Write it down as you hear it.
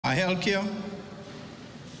our healthcare,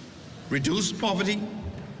 reduce poverty,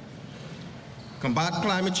 combat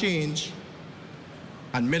climate change,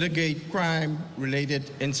 and mitigate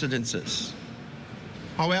crime-related incidences.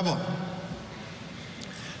 However,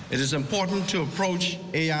 it is important to approach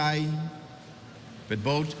AI with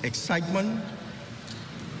both excitement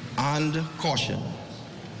and caution.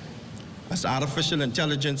 As artificial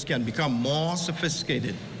intelligence can become more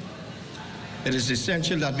sophisticated, it is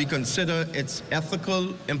essential that we consider its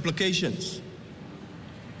ethical implications.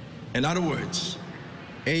 In other words,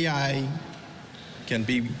 AI can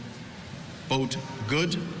be both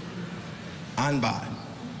good and bad.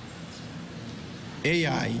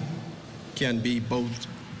 AI can be both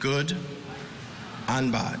good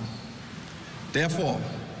and bad. Therefore,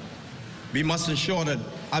 we must ensure that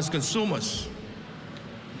as consumers,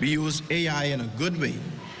 we use AI in a good way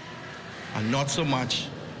and not so much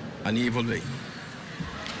an evil way.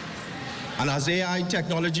 And as AI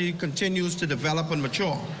technology continues to develop and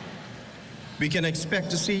mature, we can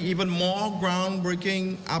expect to see even more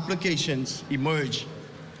groundbreaking applications emerge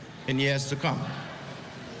in years to come.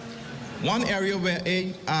 One area where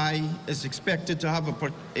AI is expected to have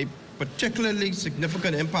a particularly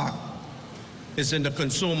significant impact is in the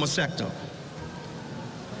consumer sector.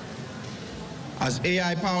 As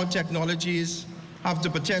AI-powered technologies have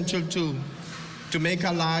the potential to make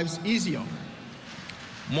our lives easier,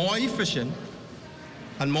 more efficient,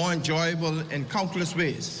 and more enjoyable in countless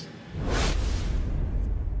ways.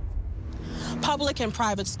 Public and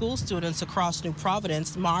private school students across New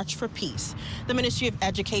Providence marched for peace. The Ministry of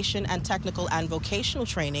Education and Technical and Vocational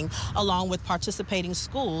Training, along with participating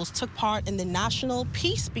schools, took part in the National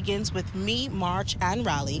Peace Begins With Me March and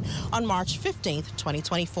Rally on March 15th,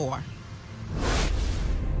 2024.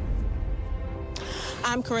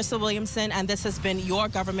 I'm Carissa Williamson, and this has been Your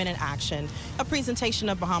Government in Action, a presentation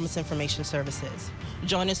of Bahamas Information Services.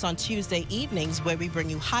 Join us on Tuesday evenings where we bring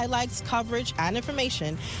you highlights, coverage, and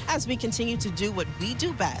information as we continue to do what we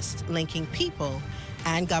do best, linking people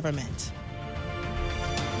and government.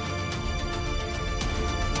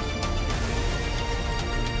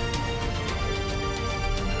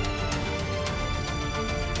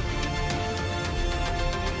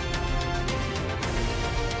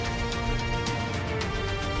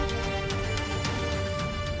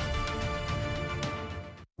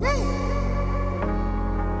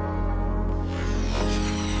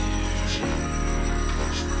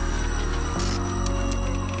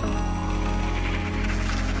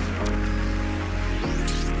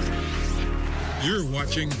 You're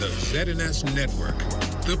watching the ZNS Network,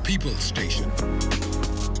 the People's Station.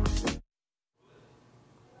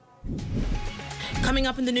 Coming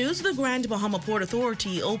up in the news, the Grand Bahama Port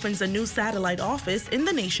Authority opens a new satellite office in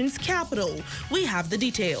the nation's capital. We have the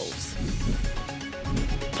details.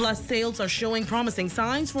 Plus, sales are showing promising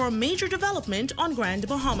signs for a major development on Grand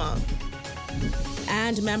Bahama.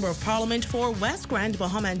 And Member of Parliament for West Grand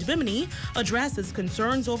Bahama and Bimini addresses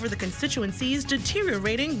concerns over the constituency's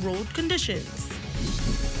deteriorating road conditions.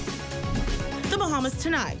 The Bahamas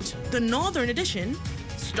Tonight, the Northern Edition,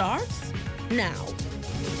 starts now.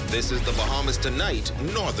 This is the Bahamas Tonight,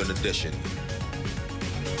 Northern Edition.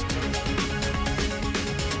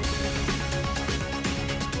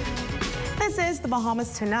 This is the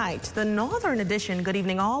Bahamas Tonight, the Northern Edition. Good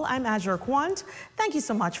evening, all. I'm Azure Quant. Thank you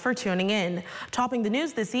so much for tuning in. Topping the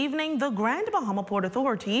news this evening, the Grand Bahama Port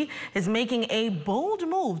Authority is making a bold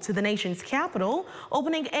move to the nation's capital,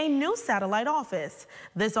 opening a new satellite office.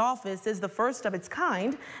 This office is the first of its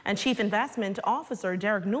kind, and Chief Investment Officer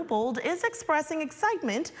Derek Newbold is expressing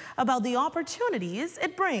excitement about the opportunities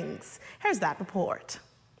it brings. Here's that report.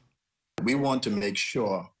 We want to make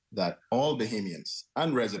sure that all Bahamians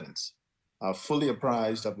and residents are fully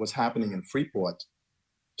apprised of what's happening in Freeport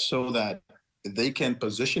so that they can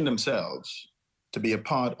position themselves to be a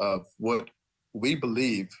part of what we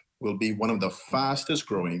believe will be one of the fastest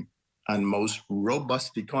growing and most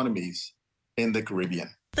robust economies in the Caribbean.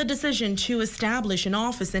 The decision to establish an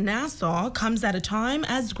office in Nassau comes at a time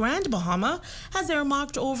as Grand Bahama has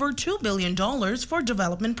earmarked over $2 billion for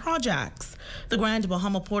development projects. The Grand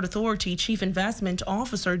Bahama Port Authority Chief Investment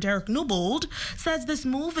Officer Derek Newbold says this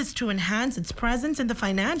move is to enhance its presence in the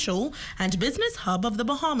financial and business hub of the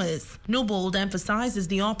Bahamas. Newbold emphasizes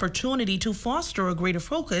the opportunity to foster a greater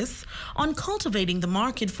focus on cultivating the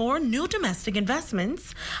market for new domestic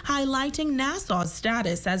investments, highlighting Nassau's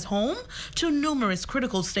status as home to numerous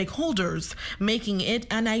critical stakeholders, making it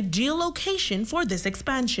an ideal location for this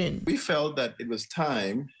expansion. We felt that it was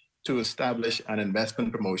time to establish an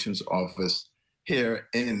investment promotions office here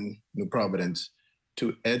in New Providence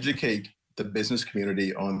to educate the business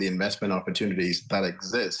community on the investment opportunities that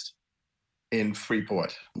exist in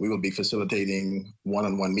Freeport. We will be facilitating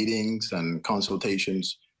one-on-one meetings and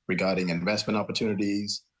consultations regarding investment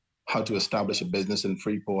opportunities, how to establish a business in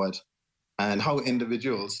Freeport, and how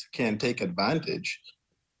individuals can take advantage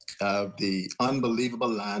of the unbelievable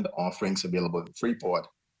land offerings available in Freeport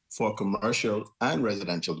for commercial and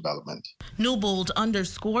residential development. Newbold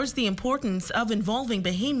underscores the importance of involving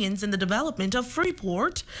Bahamians in the development of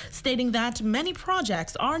Freeport, stating that many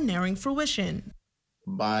projects are nearing fruition.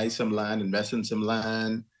 Buy some land, invest in some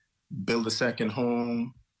land, build a second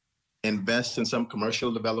home, invest in some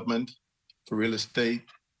commercial development for real estate,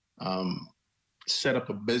 set up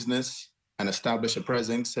a business and establish a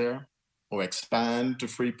presence there, or expand to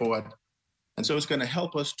Freeport. And so it's going to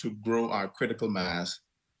help us to grow our critical mass,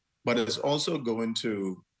 but it's also going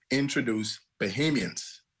to introduce Bahamians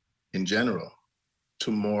in general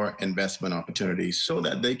to more investment opportunities so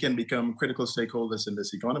that they can become critical stakeholders in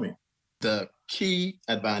this economy. The key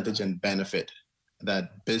advantage and benefit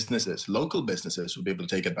that businesses, local businesses, will be able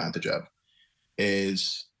to take advantage of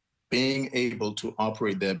is being able to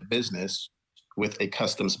operate their business with a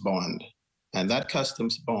customs bond. And that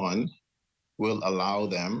customs bond will allow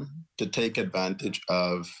them to take advantage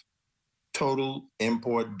of total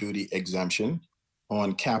import duty exemption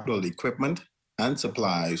on capital equipment and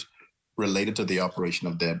supplies related to the operation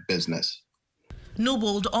of their business.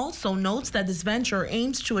 Newbold also notes that this venture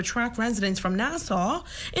aims to attract residents from Nassau,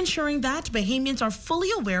 ensuring that Bahamians are fully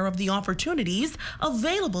aware of the opportunities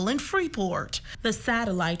available in Freeport. The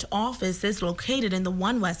satellite office is located in the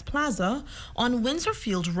One West Plaza on Windsor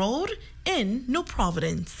Field Road in New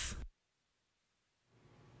Providence.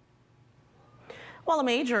 While a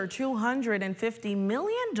major $250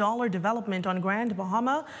 million development on Grand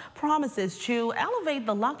Bahama promises to elevate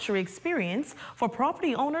the luxury experience for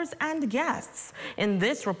property owners and guests. In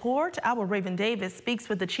this report, our Raven Davis speaks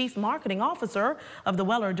with the Chief Marketing Officer of the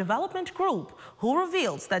Weller Development Group, who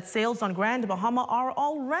reveals that sales on Grand Bahama are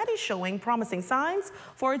already showing promising signs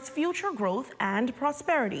for its future growth and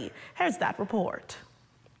prosperity. Here's that report.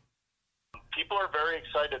 People are very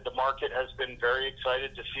excited. The market has been very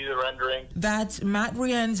excited to see the rendering. That's Matt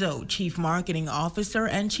Rienzo, Chief Marketing Officer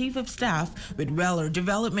and Chief of Staff with Weller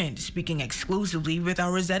Development, speaking exclusively with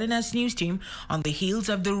our ZNS News team on the heels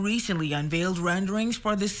of the recently unveiled renderings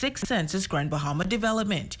for the 6th Census Grand Bahama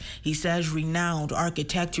development. He says renowned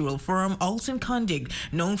architectural firm Olson Kundig,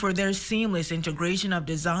 known for their seamless integration of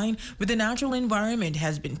design with the natural environment,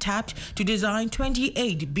 has been tapped to design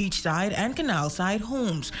 28 beachside and canal-side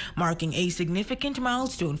homes, marking a significant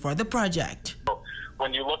milestone for the project.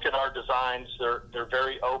 When you look at our designs, they're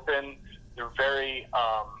very open, they're very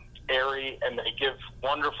airy, and they give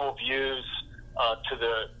wonderful views to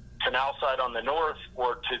the canal side on the north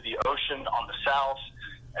or to the ocean on the south.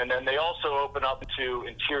 And then they also open up to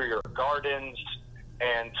interior gardens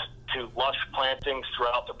and to lush plantings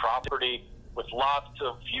throughout the property, with lots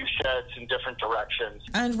of view sheds in different directions.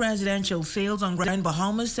 And residential sales on Grand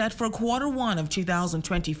Bahama set for Q1 of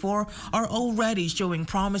 2024 are already showing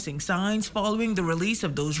promising signs following the release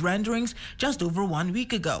of those renderings just over 1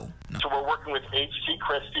 week ago. So we're working with H.C.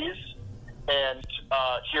 Christie's and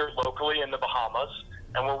here locally in the Bahamas,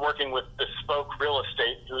 and we're working with Bespoke Real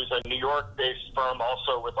Estate, who's a New York-based firm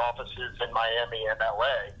also with offices in Miami and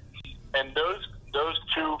L.A. And those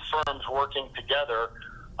two firms working together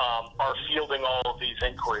are fielding all of these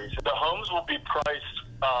inquiries. The homes will be priced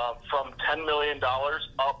from $10 million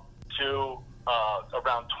up to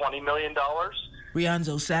around $20 million.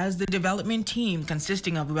 Rienzo says the development team,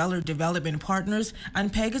 consisting of Weller Development Partners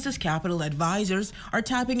and Pegasus Capital Advisors, are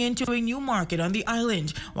tapping into a new market on the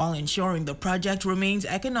island while ensuring the project remains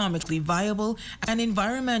economically viable and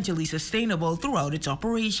environmentally sustainable throughout its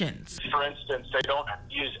operations. For instance, they don't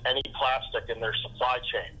use any plastic in their supply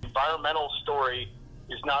chain. The environmental story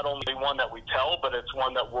is not only one that we tell, but it's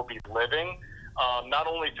one that we'll be living, not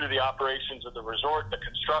only through the operations of the resort, the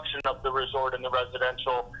construction of the resort and the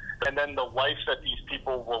residential, and then the life that these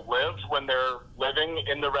people will live when they're living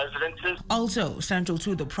in the residences. Also, central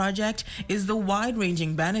to the project is the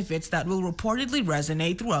wide-ranging benefits that will reportedly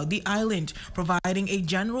resonate throughout the island, providing a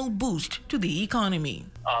general boost to the economy.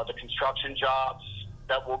 The construction jobs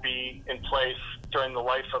that will be in place during the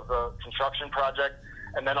life of the construction project,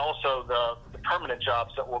 and then also the permanent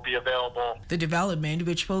jobs that will be available. The development,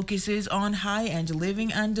 which focuses on high-end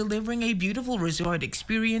living and delivering a beautiful resort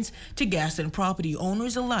experience to guests and property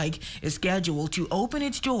owners alike, is scheduled to open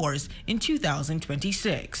its doors in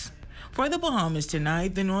 2026. For the Bahamas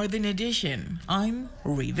Tonight, the Northern Edition, I'm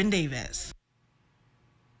Raven Davis.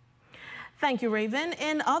 Thank you, Raven.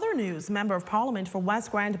 In other news, Member of Parliament for West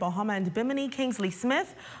Grand Bahama and Bimini, Kingsley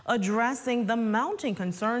Smith, addressing the mounting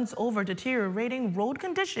concerns over deteriorating road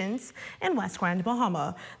conditions in West Grand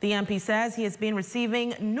Bahama. The MP says he has been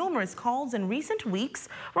receiving numerous calls in recent weeks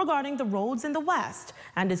regarding the roads in the West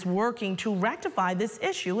and is working to rectify this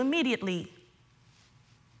issue immediately.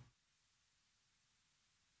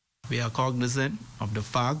 We are cognizant of the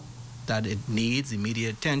fact that it needs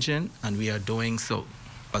immediate attention, and we are doing so.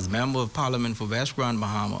 As Member of Parliament for West Grand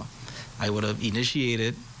Bahama, I would have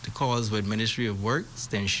initiated the calls with Ministry of Works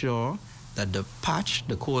to ensure that the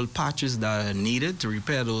cold patches that are needed to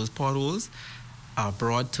repair those potholes are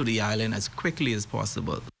brought to the island as quickly as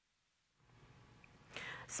possible.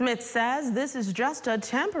 Smith says this is just a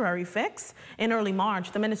temporary fix. In early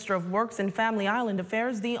March, the Minister of Works and Family Island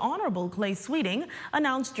Affairs, the Honorable Clay Sweeting,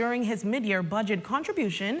 announced during his mid-year budget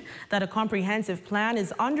contribution that a comprehensive plan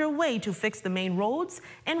is underway to fix the main roads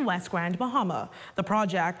in West Grand Bahama. The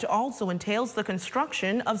project also entails the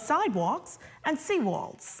construction of sidewalks and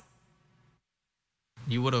seawalls.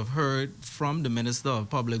 You would have heard from the Minister of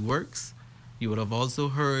Public Works. You would have also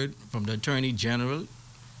heard from the Attorney General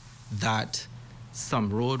that some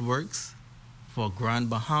road works for Grand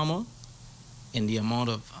Bahama in the amount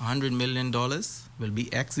of $100 million will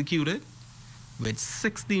be executed, with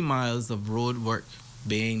 60 miles of road work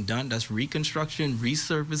being done. That's reconstruction,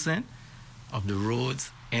 resurfacing of the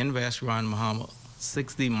roads in West Grand Bahama,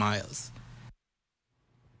 60 miles.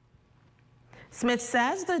 Smith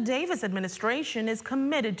says the Davis administration is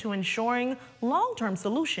committed to ensuring long-term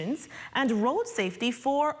solutions and road safety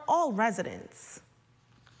for all residents.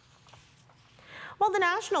 Well, the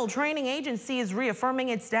National Training Agency is reaffirming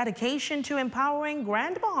its dedication to empowering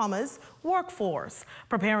Grand Bahama's workforce,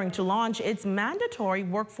 preparing to launch its mandatory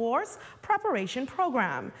workforce preparation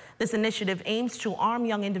program. This initiative aims to arm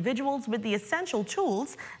young individuals with the essential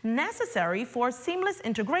tools necessary for seamless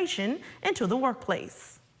integration into the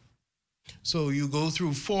workplace. So you go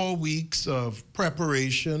through 4 weeks of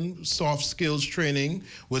preparation, soft skills training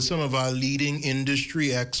with some of our leading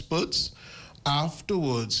industry experts.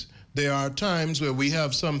 Afterwards, there are times where we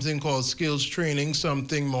have something called skills training,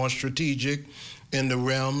 something more strategic in the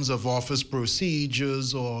realms of office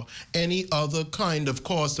procedures or any other kind of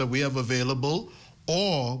course that we have available.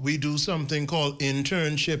 Or we do something called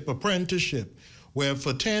internship apprenticeship, where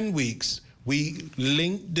for 10 weeks, we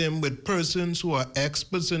link them with persons who are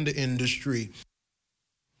experts in the industry.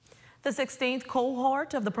 The 16th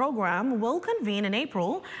cohort of the program will convene in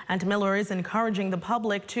April, and Miller is encouraging the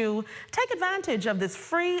public to take advantage of this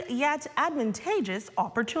free yet advantageous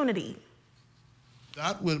opportunity.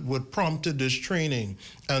 That would prompted this training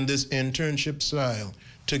and this internship style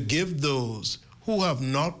to give those who have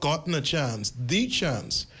not gotten a chance, the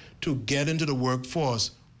chance to get into the workforce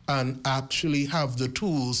and actually have the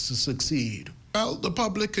tools to succeed. Well, the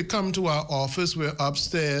public could come to our office. We're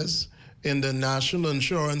upstairs in the National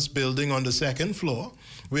Insurance Building on the 2nd floor.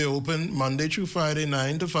 We're open Monday through Friday,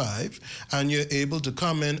 9 to 5, and you're able to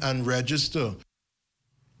come in and register.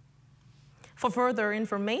 For further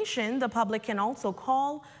information, the public can also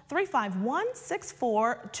call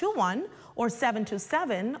 351-6421 or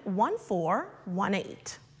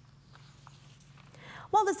 727-1418.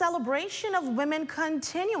 Well, the celebration of women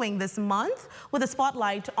continuing this month with a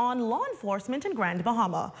spotlight on law enforcement in Grand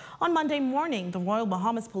Bahama. On Monday morning, the Royal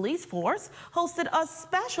Bahamas Police Force hosted a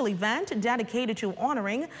special event dedicated to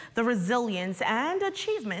honoring the resilience and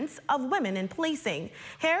achievements of women in policing.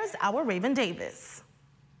 Here's our Raven Davis.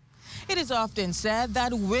 It is often said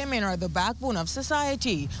that women are the backbone of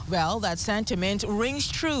society. Well, that sentiment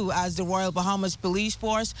rings true as the Royal Bahamas Police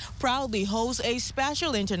Force proudly hosts a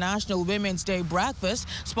special International Women's Day breakfast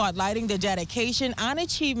spotlighting the dedication and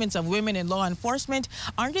achievements of women in law enforcement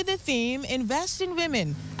under the theme Invest in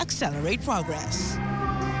Women, Accelerate Progress.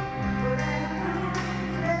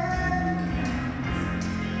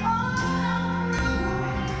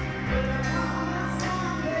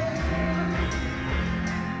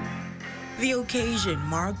 The occasion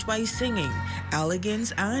marked by singing,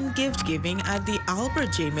 elegance, and gift-giving at the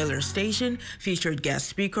Albert J. Miller Station featured guest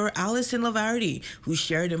speaker Alison Lavardi, who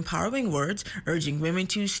shared empowering words urging women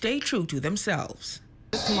to stay true to themselves.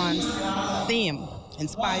 This month's theme,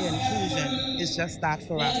 Inspire Inclusion, is just that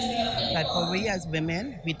for us. That for we as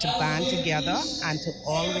women, we to band together and to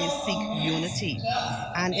always seek unity.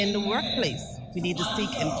 And in the workplace, we need to seek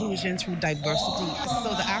inclusion through diversity.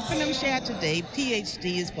 So the acronym shared today,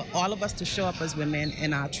 PhD, is for all of us to show up as women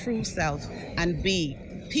in our true self and be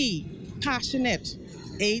P, passionate,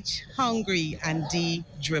 H, hungry, and D,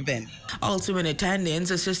 driven. Also in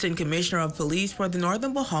attendance, Assistant Commissioner of Police for the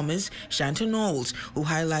Northern Bahamas, Shanta Knowles, who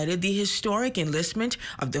highlighted the historic enlistment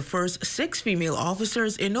of the first 6 female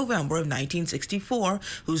officers in November of 1964,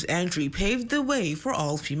 whose entry paved the way for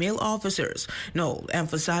all female officers. Knowles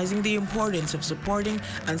emphasizing the importance of supporting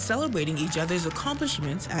and celebrating each other's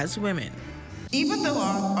accomplishments as women. Even though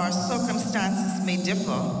our circumstances may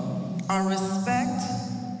differ, our respect,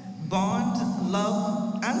 bond,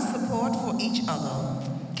 love, and support for each other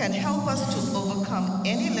can help us to overcome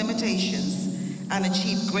any limitations and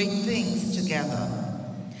achieve great things together.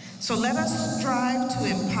 So let us strive to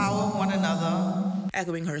empower one another.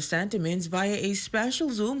 Echoing her sentiments via a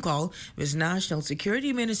special Zoom call with National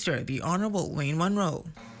Security Minister, the Honorable Wayne Monroe.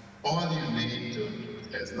 All you need to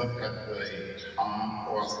is look at the armed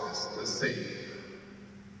forces to see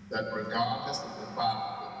that regardless of the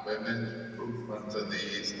fact that women's recruitment to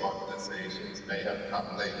these organizations may have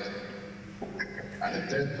come late, and it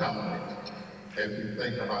did come late, if you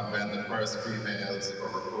think about when the first females were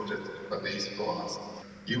recruited for these forces,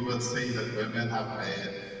 you will see that women have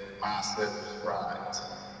made massive strides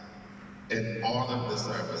in all of the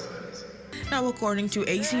services. Now, according to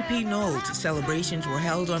ACP Knowles, celebrations were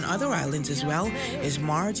held on other islands as well, as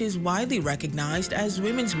March is widely recognized as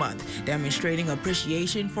Women's Month, demonstrating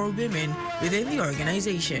appreciation for women within the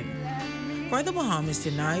organization. For the Bahamas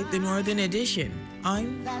Tonight, the Northern Edition,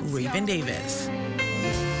 I'm Raven Davis.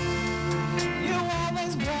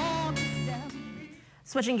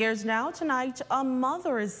 Switching gears now, tonight, a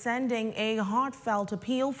mother is sending a heartfelt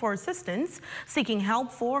appeal for assistance, seeking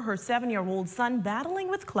help for her 7-year-old son battling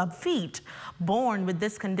with club feet. Born with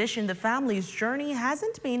this condition, the family's journey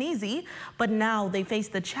hasn't been easy, but now they face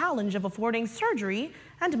the challenge of affording surgery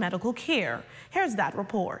and medical care. Here's that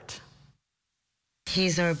report.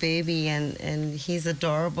 He's our baby, and he's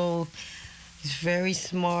adorable. He's very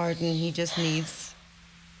smart, and he just needs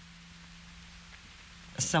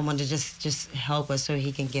someone to just help us so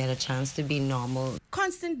he can get a chance to be normal.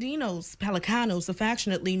 Constantinos Pelicanos,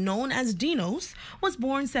 affectionately known as Dinos, was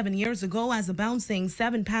born 7 years ago as a bouncing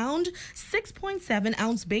 7-pound,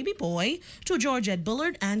 6.7-ounce baby boy to Georgette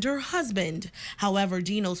Bullard and her husband. However,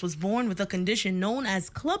 Dinos was born with a condition known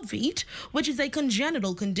as club feet, which is a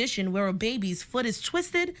congenital condition where a baby's foot is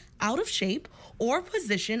twisted, out of shape, or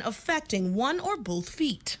position affecting one or both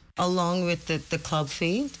feet. Along with the club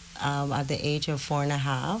feet, at the age of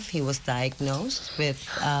 4.5, he was diagnosed with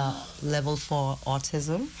level 4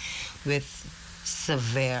 autism with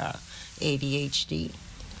severe ADHD.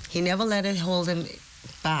 He never let it hold him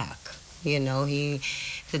back. You know, the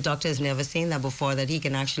doctor has never seen that before, that he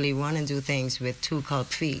can actually run and do things with 2 club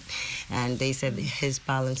feet. And they said his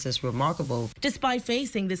balance is remarkable. Despite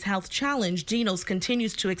facing this health challenge, Dinos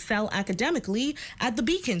continues to excel academically at the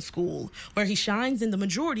Beacon School, where he shines in the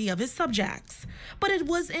majority of his subjects. But it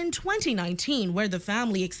was in 2019 where the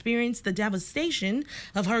family experienced the devastation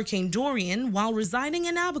of Hurricane Dorian while residing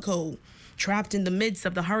in Abaco. Trapped in the midst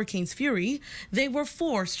of the hurricane's fury, they were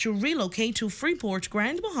forced to relocate to Freeport,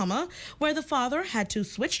 Grand Bahama, where the father had to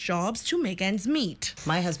switch jobs to make ends meet.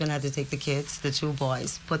 My husband had to take the kids, the 2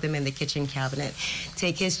 boys, put them in the kitchen cabinet,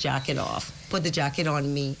 take his jacket off, put the jacket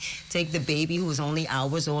on me, take the baby who was only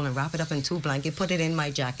hours old and wrap it up in 2 blankets, put it in my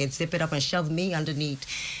jacket, zip it up and shove me underneath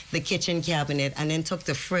the kitchen cabinet, and then took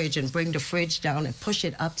the fridge and bring the fridge down and push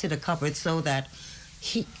it up to the cupboard so that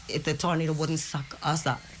the tornado wouldn't suck us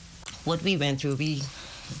up. What we went through, we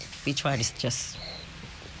tried to just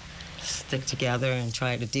stick together and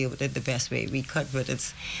try to deal with it the best way we could, but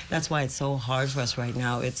that's why it's so hard for us right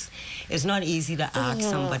now. It's not easy to ask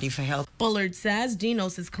somebody for help. Bullard says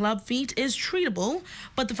Dinos' club feet is treatable,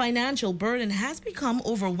 but the financial burden has become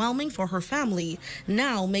overwhelming for her family,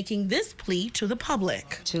 now making this plea to the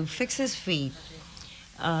public. To fix his feet,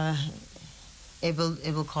 it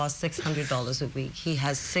will cost $600 a week. He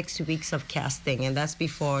has 6 weeks of casting, and that's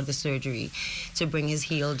before the surgery to bring his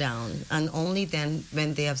heel down. And only then,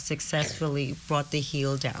 when they have successfully brought the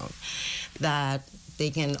heel down, that they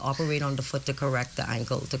can operate on the foot to correct the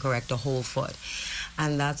ankle, to correct the whole foot.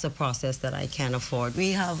 And that's a process that I can't afford.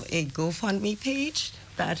 We have a GoFundMe page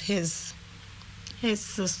that his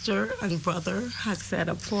sister and brother has set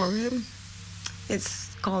up for him. It's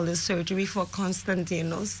called the Surgery for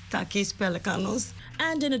Constantinos Takis Pelicanos.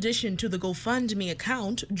 And in addition to the GoFundMe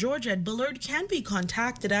account, Georgette Bullard can be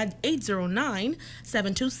contacted at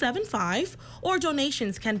 809-7275, or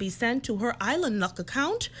donations can be sent to her Island Luck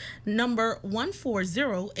account, number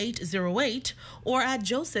 140808, or at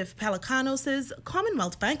Joseph Pelicanos'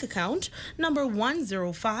 Commonwealth Bank account, number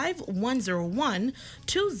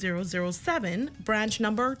 105-101-2007, branch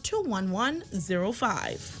number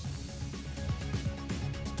 21105.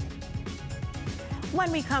 When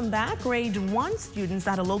we come back, grade 1 students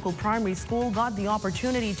at a local primary school got the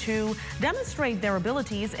opportunity to demonstrate their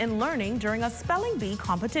abilities in learning during a spelling bee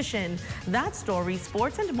competition. That story,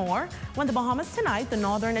 sports and more, when the Bahamas Tonight, the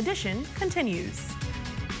Northern Edition, continues.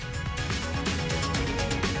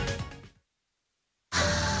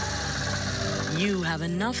 You have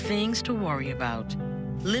enough things to worry about.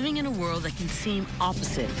 Living in a world that can seem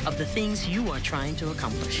opposite of the things you are trying to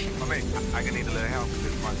accomplish. I can need a little help with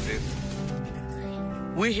this one, sis.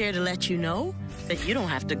 We're here to let you know that you don't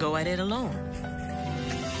have to go at it alone.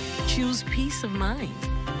 Choose peace of mind.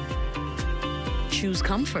 Choose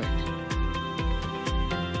comfort.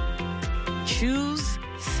 Choose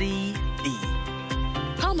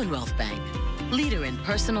CB. Commonwealth Bank, leader in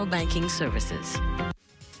personal banking services.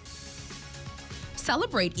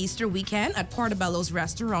 Celebrate Easter weekend at Portobello's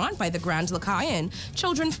Restaurant by the Grand Lacayan.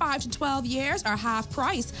 Children 5 to 12 years are half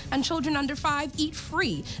price, and children under 5 eat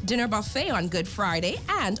free. Dinner buffet on Good Friday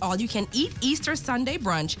and all-you-can-eat Easter Sunday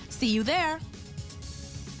brunch. See you there.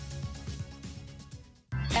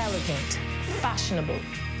 Elegant, fashionable,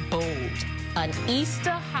 bold. An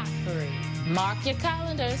Easter hat parade. Mark your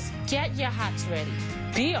calendars. Get your hats ready.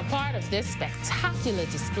 Be a part of this spectacular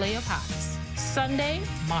display of hats. Sunday,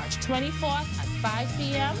 March 24th at 5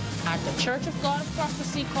 p.m. at the Church of God of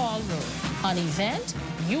Prophecy Call Room. An event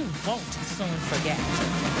you won't soon forget.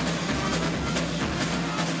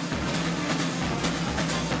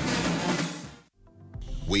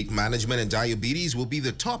 Weight management and diabetes will be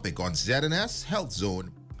the topic on ZNS Health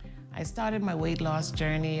Zone. I started my weight loss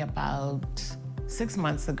journey about 6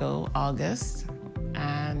 months ago, August,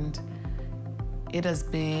 and it has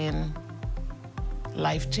been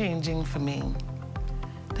life-changing for me.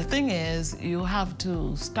 The thing is, you have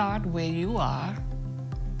to start where you are,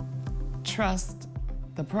 trust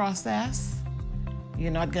the process.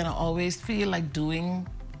 You're not gonna always feel like doing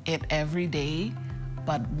it every day,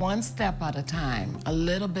 but one step at a time, a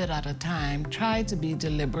little bit at a time, try to be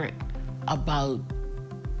deliberate about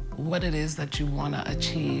what it is that you wanna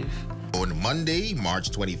achieve. On Monday, March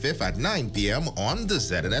 25th at 9 p.m. on the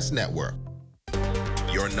ZNS Network.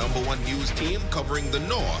 Your #1 news team covering the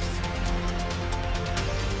North.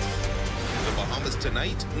 The Bahamas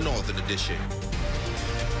Tonight, Northern Edition.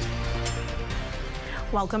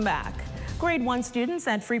 Welcome back. Grade 1 students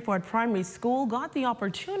at Freeport Primary School got the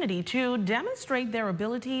opportunity to demonstrate their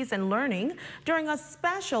abilities in learning during a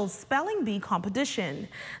special spelling bee competition.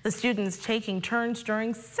 The students taking turns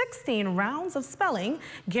during 16 rounds of spelling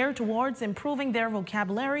geared towards improving their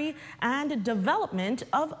vocabulary and development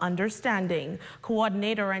of understanding.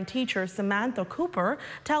 Coordinator and teacher Samantha Cooper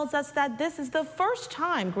tells us that this is the first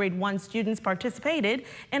time Grade 1 students participated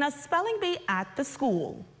in a spelling bee at the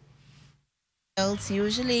school.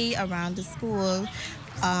 Usually around the school,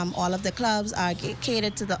 all of the clubs are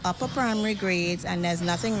catered to the upper primary grades, and there's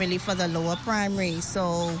nothing really for the lower primary.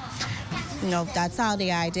 So, that's how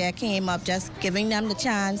the idea came up, just giving them the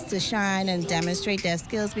chance to shine and demonstrate their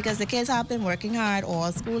skills, because the kids have been working hard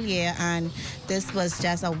all school year, and this was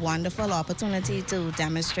just a wonderful opportunity to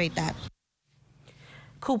demonstrate that.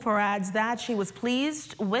 Cooper adds that she was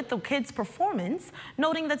pleased with the kids' performance,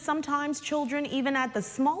 noting that sometimes children, even at the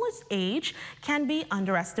smallest age, can be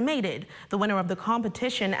underestimated. The winner of the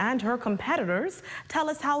competition and her competitors tell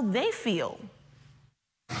us how they feel.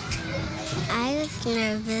 I was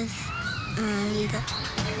nervous and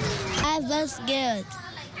I was good.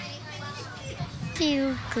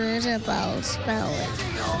 Feel good about spelling.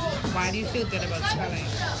 Why do you feel good about spelling?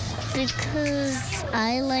 Because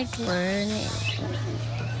I like learning.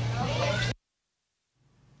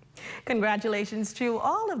 Congratulations to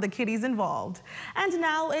all of the kiddies involved. And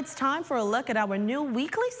now it's time for a look at our new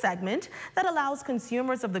weekly segment that allows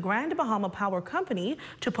consumers of the Grand Bahama Power Company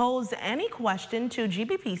to pose any question to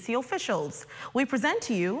GBPC officials. We present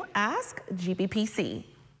to you Ask GBPC.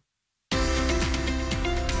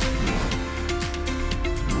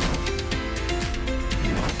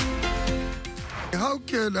 How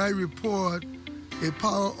can I report a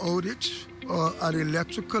power outage or an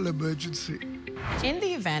electrical emergency? In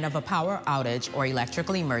the event of a power outage or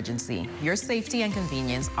electrical emergency, your safety and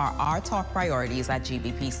convenience are our top priorities at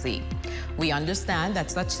GBPC. We understand that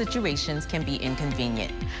such situations can be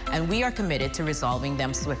inconvenient, and we are committed to resolving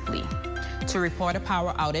them swiftly. To report a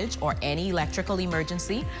power outage or any electrical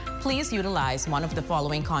emergency, please utilize one of the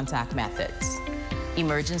following contact methods.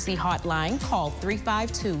 Emergency hotline, call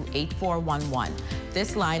 352-8411.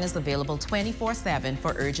 This line is available 24/7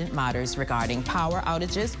 for urgent matters regarding power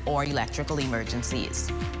outages or electrical emergencies.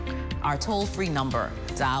 Our toll-free number,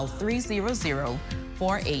 dial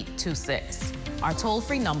 300-4826. Our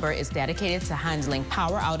toll-free number is dedicated to handling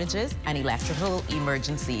power outages and electrical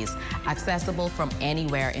emergencies, accessible from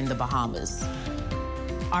anywhere in the Bahamas.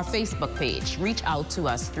 Our Facebook page. Reach out to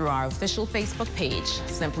us through our official Facebook page.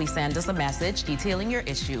 Simply send us a message detailing your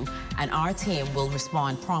issue, and our team will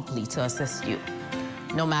respond promptly to assist you.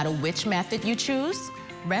 No matter which method you choose,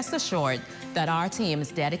 rest assured that our team is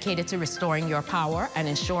dedicated to restoring your power and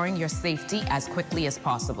ensuring your safety as quickly as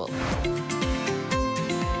possible.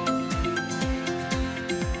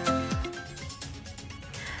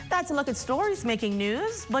 That's a look at stories making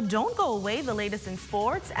news, but don't go away. The latest in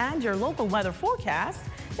sports and your local weather forecast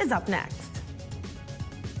is up next.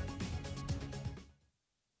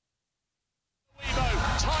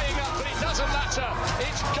 Tying up, but it doesn't matter.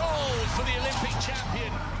 It's gold for the Olympic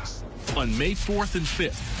champions. On May 4th and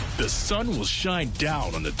 5th, the sun will shine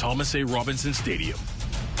down on the Thomas A. Robinson Stadium.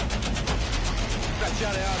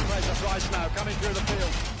 Coming through the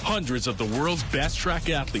field. Hundreds of the world's best track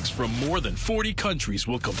athletes from more than 40 countries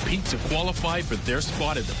will compete to qualify for their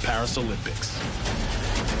spot at the Paris Olympics.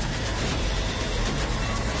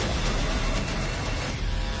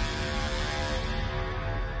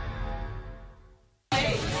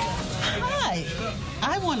 Hi,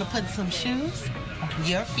 I want to put some shoes on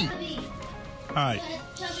your feet. Hi,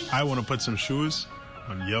 I want to put some shoes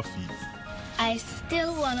on your feet. I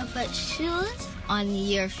still want to put shoes on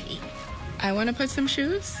your feet. I want to put some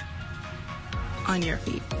shoes on your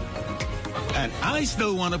feet. And I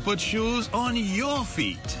still want to put shoes on your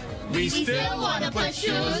feet. We still want to put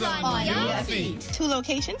shoes on your feet. 2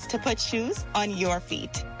 locations to put shoes on your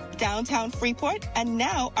feet. Downtown Freeport, and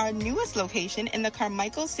now our newest location in the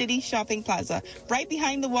Carmichael City Shopping Plaza, right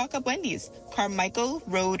behind the Walk-Up Wendy's, Carmichael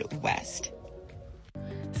Road West.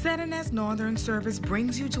 ZNS Northern Service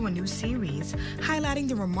brings you to a new series highlighting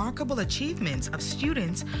the remarkable achievements of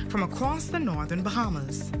students from across the northern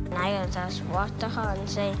Bahamas. I just walk the hall and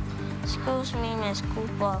say, "Excuse me, Miss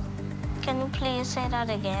Cooper, can you please say that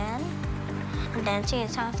again?" And then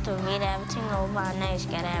teachers have to read everything over and I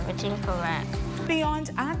get everything correct. Beyond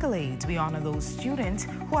accolades, we honor those students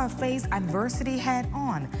who have faced adversity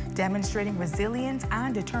head-on, demonstrating resilience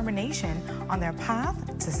and determination on their path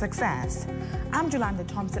to success. I'm Jolanda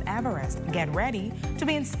Thompson-Everest. Get ready to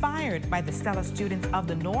be inspired by the stellar students of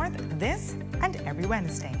the North this and every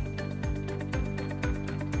Wednesday.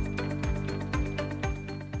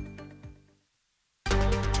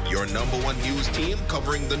 Your #1 news team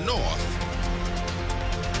covering the North.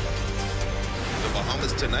 The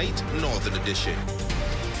Bahamas Tonight, Northern Edition.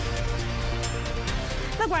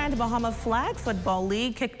 The Grand Bahama Flag Football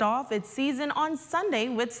League kicked off its season on Sunday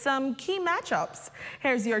with some key matchups.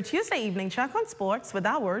 Here's your Tuesday evening check on sports with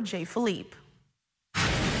our Jay Philippe.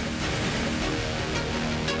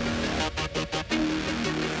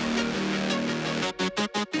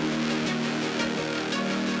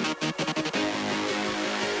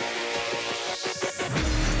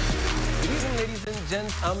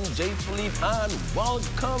 Gents, I'm Jay Philippe and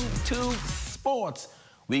welcome to sports.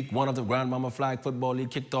 Week 1 of the Grand Bahama Flag Football League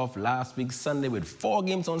kicked off last week Sunday with 4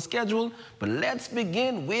 games on schedule. But let's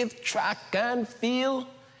begin with track and field.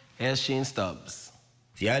 Here's Shane Stubbs.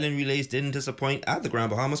 The Island Relays didn't disappoint at the Grand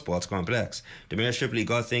Bahama Sports Complex. Demir Shipley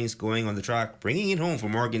got things going on the track, bringing it home for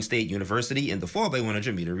Morgan State University in the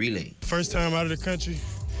 4x100 meter relay. First time out of the country.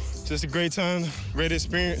 Just a great time, great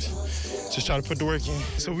experience. Just try to put the work in.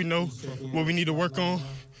 So we know what we need to work on,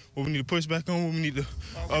 what we need to push back on, what we need to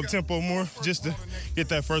up-tempo more, just to get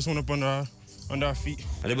that first one up under our feet.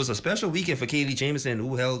 And it was a special weekend for Kaylee Jameson,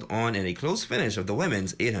 who held on in a close finish of the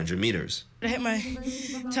women's 800 meters. I hit my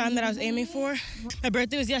time that I was aiming for. My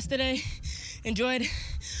birthday was yesterday. Enjoyed.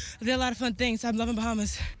 I did a lot of fun things. I'm loving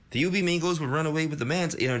Bahamas. The UB Mingos would run away with the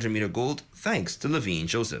men's 800 meter gold thanks to Levine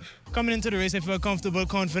Joseph. Coming into the race, I felt comfortable,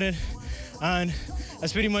 confident, and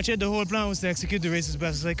that's pretty much it. The whole plan was to execute the race as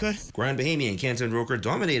best as I could. Grand Bahamian Kenton Roker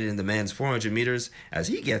dominated in the men's 400 meters as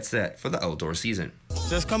he gets set for the outdoor season.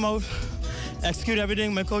 Just come out, execute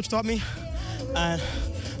everything my coach taught me, and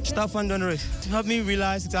stop fun doing the race. To help me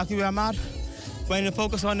realize exactly where I'm at, what I need to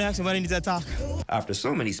focus on next, and what I need to attack. After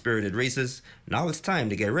so many spirited races, now it's time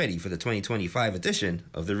to get ready for the 2025 edition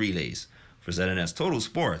of the Relays. For ZNS Total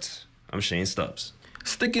Sports, I'm Shane Stubbs.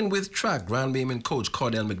 Sticking with track, Grand Bahamian coach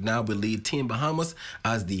Cordell McNabb will lead Team Bahamas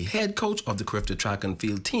as the head coach of the Carifta track and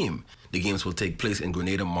field team. The games will take place in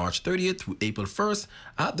Grenada March 30th through April 1st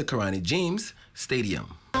at the Karani James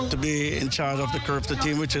Stadium. To be in charge of the Carifta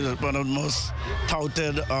team, which is one of the most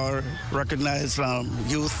touted or recognized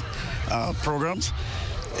youth programs,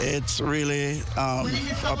 It's really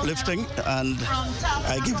uplifting, and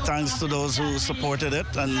I give thanks to those who supported it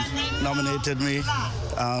and nominated me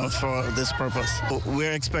for this purpose.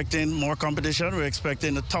 We're expecting more competition. We're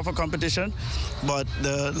expecting a tougher competition, but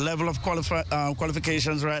the level of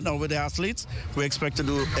qualifications right now with the athletes, we expect to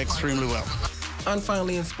do extremely well. And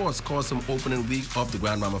finally in sports, Cosum opening week of the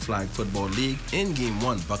Grand Mama Flag Football League. In Game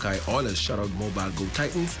 1, Buckeye Oilers shut out Mobile Go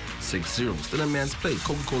Titans 6-0. Still in men's play,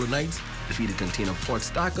 Coca-Cola Knights defeated Container Port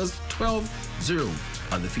Stackers 12-0.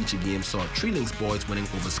 And the feature game saw Treelinks Boys winning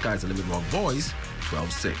over Skies and Limit Rock Boys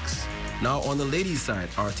 12-6. Now on the ladies' side,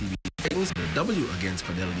 RTV Titans with a W against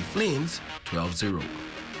Fidelity Flames 12-0.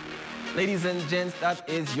 Ladies and gents, that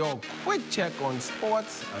is your quick check on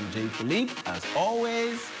sports. I'm Jay Philippe. As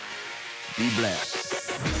always, be blessed.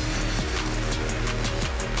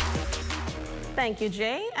 Thank you,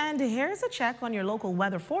 Jay. And here's a check on your local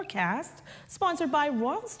weather forecast, sponsored by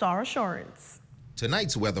Royal Star Assurance.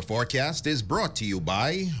 Tonight's weather forecast is brought to you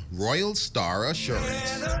by Royal Star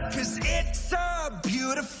Assurance. 'Cause it's so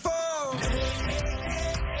beautiful.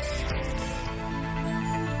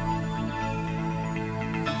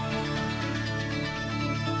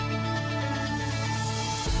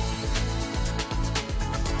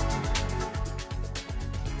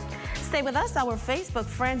 Stay with us. Our Facebook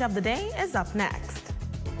friend of the day is up next.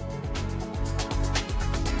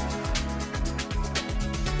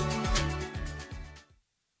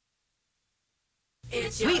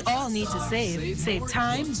 We all need to save. Save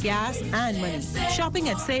time, gas, and money. Shopping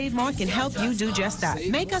at Save More can help you do just that.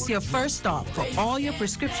 Make us your first stop for all your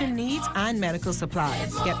prescription needs and medical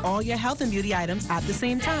supplies. Get all your health and beauty items at the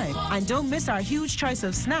same time. And don't miss our huge choice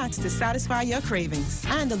of snacks to satisfy your cravings.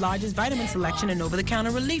 And the largest vitamin selection and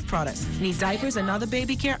over-the-counter relief products. Need diapers and other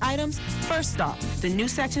baby care items? First stop. The new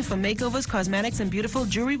section for makeovers, cosmetics, and beautiful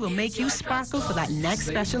jewelry will make you sparkle for that next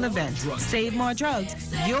special event. Save More Drugs,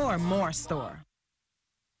 your more store.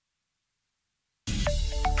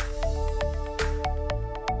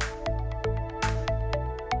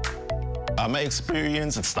 My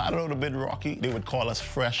experience, it started out a bit rocky. They would call us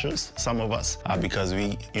freshers, some of us, because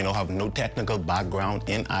we, have no technical background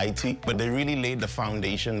in IT. But they really laid the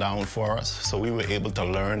foundation down for us, so we were able to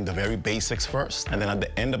learn the very basics first. And then at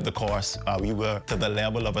the end of the course, we were to the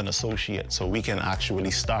level of an associate, so we can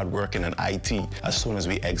actually start working in IT as soon as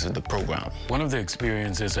we exit the program. One of the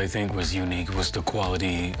experiences I think was unique was the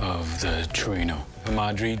quality of the trainer.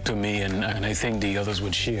 Marjorie, to me, and I think the others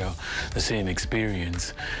would share the same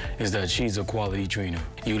experience, is that she's a quality trainer.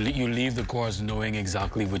 You leave the course knowing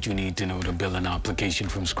exactly what you need to know to build an application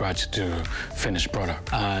from scratch to finished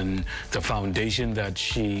product. And the foundation that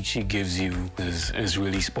she gives you is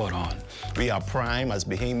really spot on. We are prime as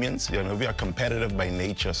Bahamians. We are competitive by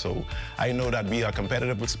nature, so I know that we are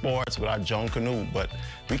competitive with sports, with our John Canoe, but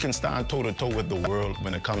we can stand toe-to-toe with the world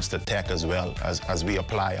when it comes to tech as well as we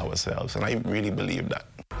apply ourselves, and I really believe that.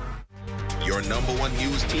 Your #1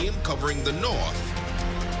 news team covering the North.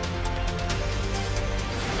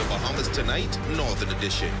 The Bahamas Tonight, Northern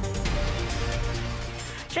Edition.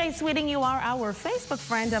 Jay Sweeting, you are our Facebook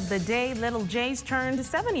friend of the day. Little Jay's turned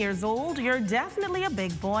 7 years old. You're definitely a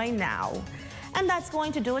big boy now. And that's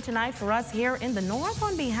going to do it tonight for us here in the North.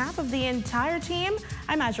 On behalf of the entire team,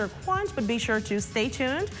 I'm Azure Quant, but be sure to stay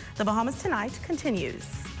tuned. The Bahamas Tonight continues.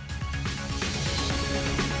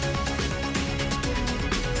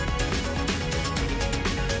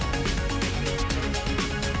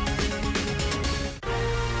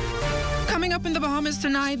 Coming up in the Bahamas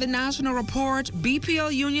tonight, the national report,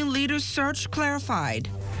 BPL union leaders search clarified.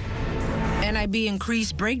 NIB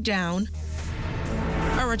increased breakdown.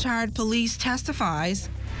 A retired police testifies.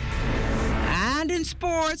 And in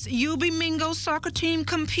sports, UB Mingo soccer team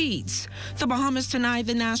competes. The Bahamas tonight,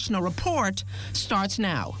 the national report starts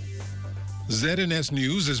now. ZNS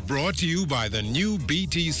News is brought to you by the new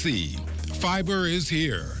BTC. Fiber is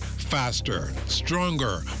here. Faster,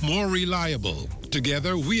 stronger, more reliable.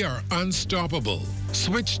 Together, we are unstoppable.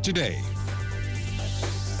 Switch today.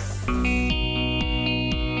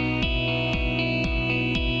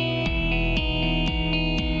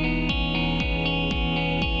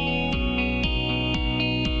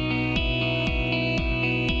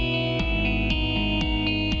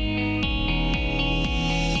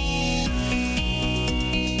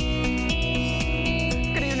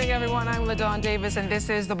 Dawn Davis, and this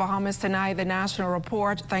is the Bahamas Tonight, the National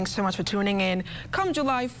Report. Thanks so much for tuning in. Come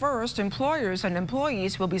July 1st, employers and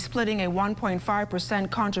employees will be splitting a 1.5%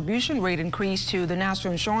 contribution rate increase to the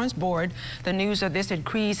National Insurance Board. The news of this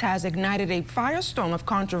increase has ignited a firestorm of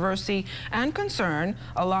controversy and concern.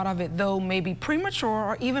 A lot of it, though, may be premature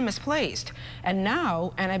or even misplaced. And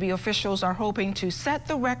now, NIB officials are hoping to set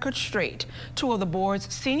the record straight. Two of the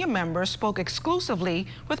board's senior members spoke exclusively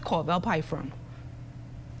with Corbell Pyfrom.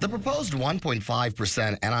 The proposed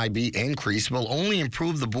 1.5% NIB increase will only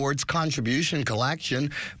improve the board's contribution collection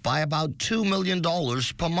by about $2 million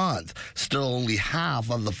per month, still only half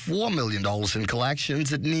of the $4 million in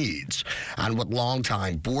collections it needs. And what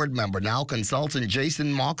longtime board member, now consultant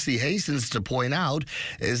Jason Moxie hastens to point out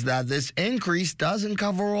is that this increase doesn't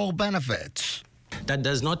cover all benefits. That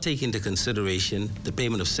does not take into consideration the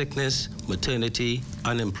payment of sickness, maternity,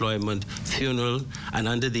 unemployment, funeral, and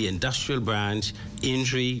under the industrial branch,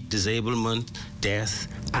 injury, disablement, death,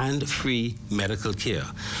 and free medical care.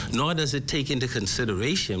 Nor does it take into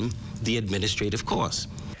consideration the administrative costs.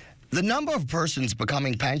 The number of persons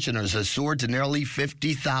becoming pensioners has soared to nearly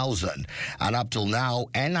 50,000. And up till now,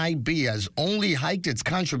 NIB has only hiked its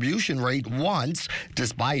contribution rate once,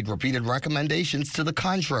 despite repeated recommendations to the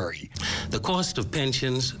contrary. The cost of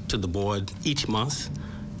pensions to the board each month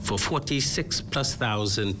for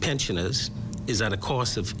 46,000+ pensioners is at a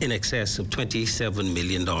cost of in excess of $27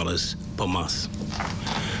 million per month.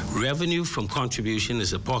 Revenue from contribution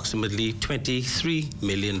is approximately $23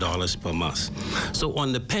 million per month. So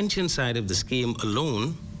on the pension side of the scheme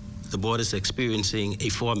alone, the board is experiencing a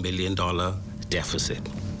 $4 million deficit.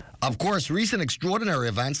 Of course, recent extraordinary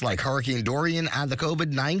events like Hurricane Dorian and the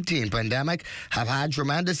COVID-19 pandemic have had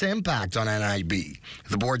tremendous impact on NIB.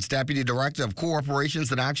 The board's Deputy Director of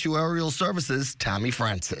Corporations and Actuarial Services, Tammy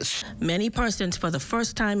Francis. Many persons for the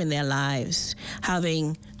first time in their lives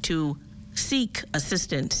having to seek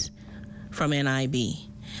assistance from NIB.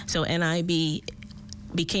 So NIB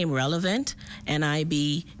became relevant.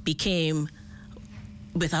 NIB became,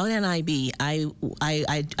 without NIB, I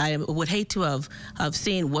would hate to have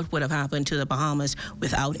seen what would have happened to the Bahamas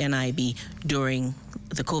without NIB during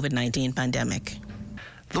the COVID-19 pandemic.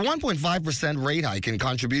 The 1.5% rate hike in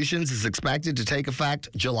contributions is expected to take effect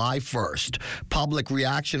July 1st. Public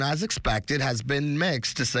reaction, as expected, has been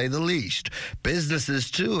mixed, to say the least. Businesses,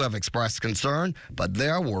 too, have expressed concern, but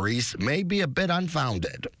their worries may be a bit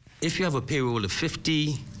unfounded. If you have a payroll of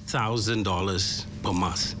 $50,000 per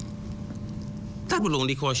month, that will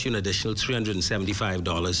only cost you an additional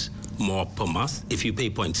 $375 more per month if you pay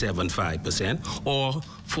 0.75%, or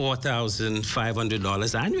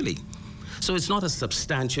 $4,500 annually. So it's not a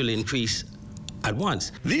substantial increase at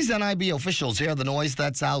once. These NIB officials hear the noise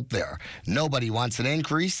that's out there. Nobody wants an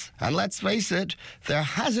increase, and let's face it, there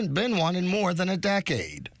hasn't been one in more than a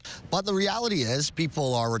decade. But the reality is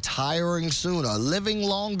people are retiring sooner, living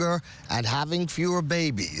longer, and having fewer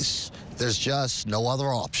babies. There's just no other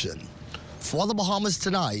option. For the Bahamas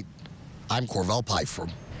Tonight, I'm Corbell Pyfrom.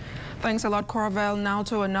 Thanks a lot, Corbell. Now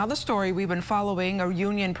to another story we've been following. A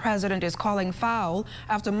union president is calling foul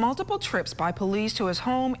after multiple trips by police to his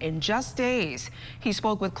home in just days. He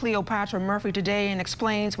spoke with Cleopatra Murphy today and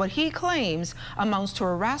explains what he claims amounts to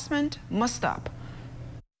harassment must stop.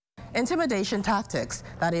 Intimidation tactics,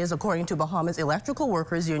 that is, according to Bahamas Electrical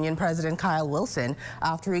Workers Union President Kyle Wilson,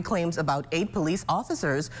 after he claims about 8 police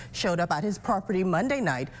officers showed up at his property Monday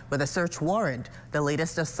night with a search warrant, the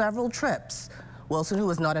latest of several trips. Wilson, who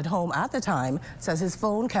was not at home at the time, says his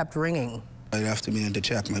phone kept ringing. Right after me to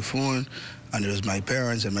check my phone, and it was my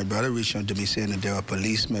parents and my brother reached out to me saying that there were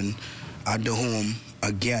policemen at the home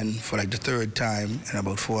again for like the 3rd time in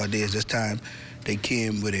about 4 days. This time, they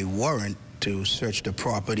came with a warrant to search the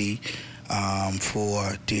property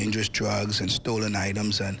for dangerous drugs and stolen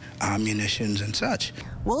items and ammunitions and such.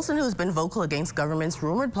 Wilson, who's been vocal against government's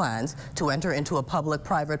rumored plans to enter into a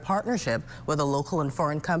public-private partnership with a local and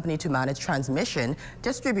foreign company to manage transmission,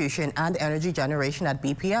 distribution, and energy generation at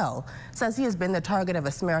BPL, says he has been the target of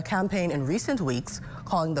a smear campaign in recent weeks,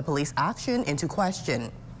 calling the police action into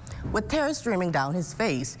question. With tears streaming down his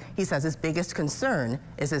face, he says his biggest concern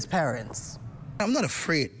is his parents. I'm not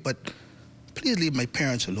afraid, but please leave my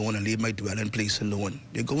parents alone and leave my dwelling place alone.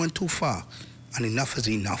 They're going too far, and enough is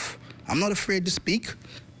enough. I'm not afraid to speak,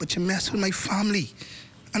 but you mess with my family,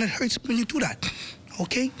 and it hurts when you do that,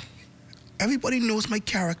 okay? Everybody knows my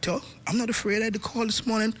character. I'm not afraid. I had to call this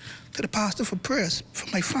morning to the pastor for prayers for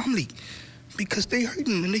my family because they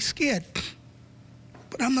hurting and they scared.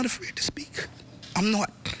 But I'm not afraid to speak. I'm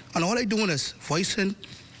not. And all I'm doing is voicing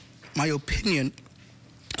my opinion,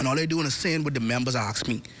 and all I'm doing is saying what the members ask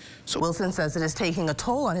me. Wilson says it is taking a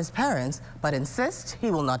toll on his parents, but insists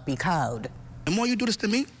he will not be cowed. The more you do this to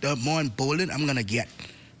me, the more emboldened I'm gonna get,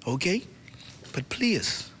 okay? But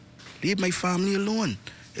please, leave my family alone.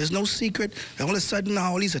 There's no secret. And all of a sudden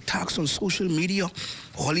now, all these attacks on social media,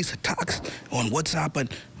 all these attacks on WhatsApp, and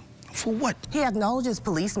for what? He acknowledges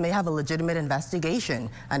police may have a legitimate investigation,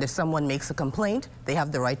 and if someone makes a complaint, they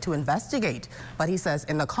have the right to investigate. But he says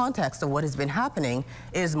in the context of what has been happening,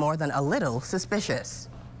 it is more than a little suspicious.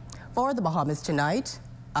 For the Bahamas Tonight,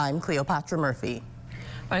 I'm Cleopatra Murphy.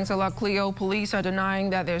 Thanks a lot, Cleo. Police are denying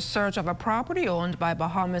that their search of a property owned by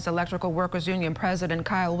Bahamas Electrical Workers Union President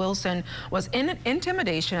Kyle Wilson was an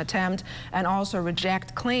intimidation attempt, and also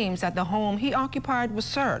reject claims that the home he occupied was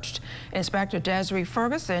searched. Inspector Desiree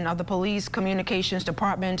Ferguson of the Police Communications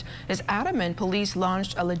Department is adamant police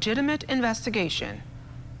launched a legitimate investigation.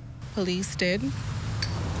 Police did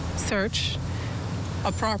search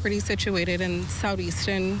a property situated in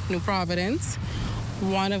southeastern New Providence,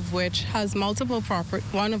 one of which has multiple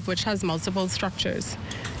structures,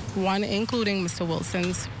 one including Mr.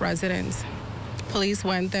 Wilson's residence. Police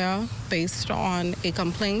went there based on a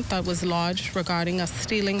complaint that was lodged regarding a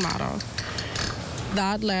stealing matter.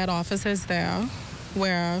 That led officers there,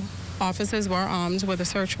 where officers were armed with a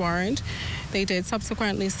search warrant. They did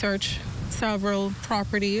subsequently search several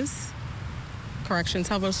residents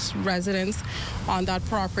on that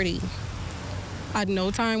property. At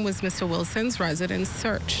no time was Mr. Wilson's residence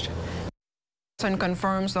searched. Wilson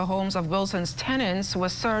confirms the homes of Wilson's tenants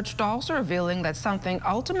was searched, also revealing that something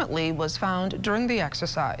ultimately was found during the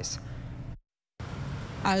exercise.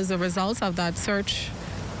 As a result of that search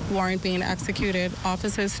warrant being executed,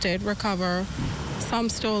 officers did recover some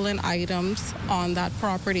stolen items on that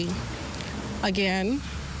property. Again,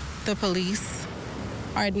 the police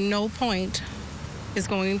at no point is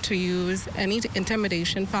going to use any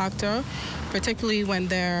intimidation factor, particularly when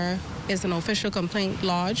there is an official complaint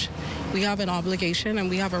lodged. We have an obligation and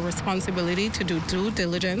we have a responsibility to do due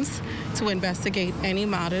diligence to investigate any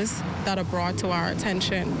matters that are brought to our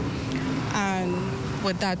attention. And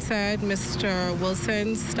with that said, Mr.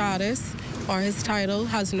 Wilson's status or his title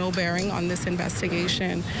has no bearing on this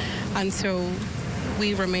investigation. And so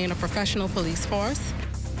we remain a professional police force.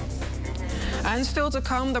 And still to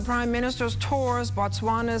come, the Prime Minister's tours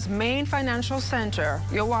Botswana's main financial center.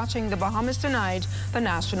 You're watching the Bahamas Tonight, the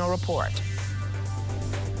National Report.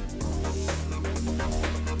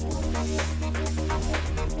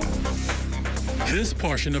 This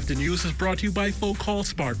portion of the news is brought to you by Folk Call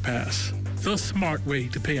Smart Pass, the smart way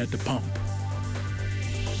to pay at the pump.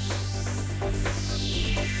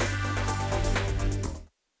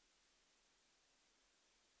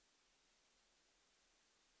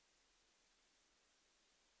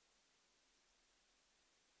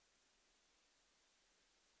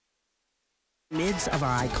 Midst of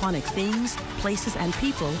our iconic things, places, and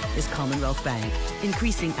people is Commonwealth Bank.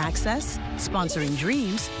 Increasing access, sponsoring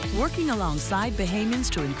dreams, working alongside Bahamians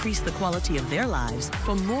to increase the quality of their lives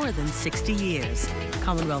for more than 60 years.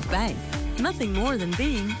 Commonwealth Bank, nothing more than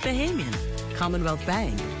being Bahamian. Commonwealth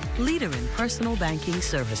Bank, leader in personal banking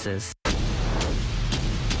services.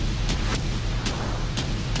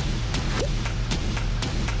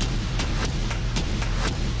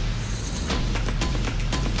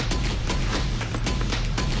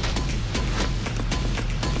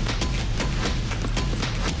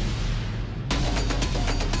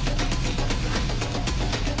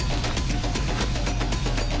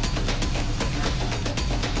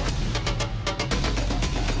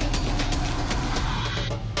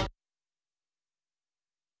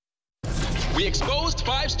 We exposed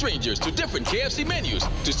 5 strangers to different KFC menus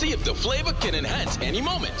to see if the flavor can enhance any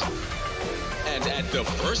moment. And at the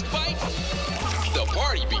first bite, the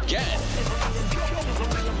party began.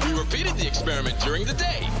 We repeated the experiment during the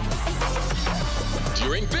day,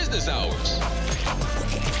 during business hours,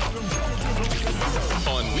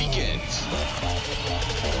 on weekends,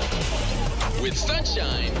 with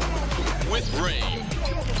sunshine, with rain.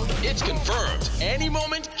 It's confirmed any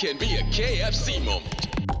moment can be a KFC moment.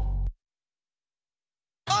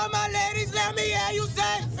 All my ladies, let me hear you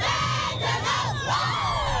say,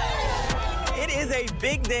 It is a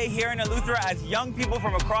big day here in Eleuthera as young people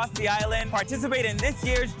from across the island participate in this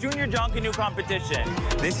year's Junior John Canoe competition.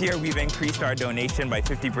 This year, we've increased our donation by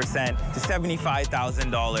 50% to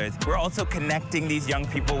 $75,000. We're also connecting these young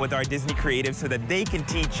people with our Disney creatives so that they can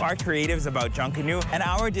teach our creatives about John Canoe, and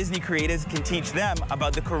our Disney creatives can teach them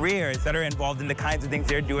about the careers that are involved in the kinds of things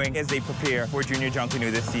they're doing as they prepare for Junior John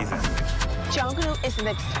Canoe this season. John Canoe is an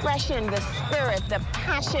expression, the spirit, the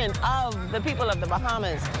passion of the people of the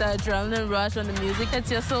Bahamas. The adrenaline rush when the music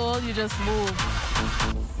hits your soul, you just move.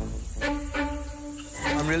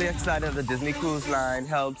 I'm really excited the Disney Cruise Line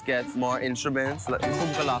helps get more instruments, like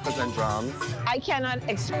kumbalakas and drums. I cannot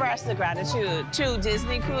express the gratitude to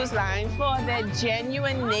Disney Cruise Line for the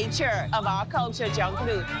genuine nature of our culture,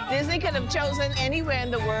 Junkanoo. Disney could have chosen anywhere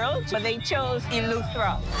in the world, but they chose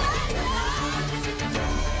Eleuthera.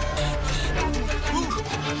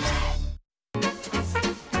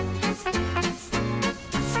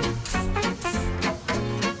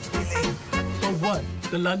 What?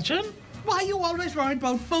 The luncheon? Why you always worried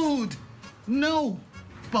about food? No,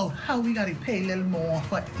 about how we gotta pay a little more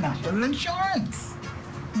for national insurance.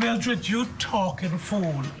 Mildred, you talking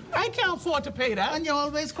fool. I can't afford to pay that. And you're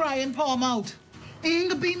always crying, palm out. Ain't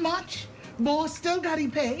gonna be much. Boss still gotta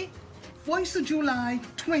pay. 1st of July,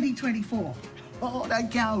 2024. Oh, I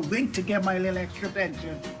can't wait to get my little extra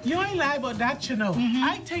pension. You ain't lie about that, you know.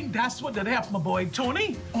 I think that's what did help my boy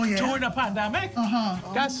Tony during the pandemic.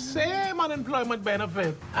 That same unemployment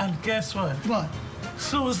benefit. And guess what? What?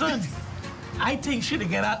 Susan, I think she'd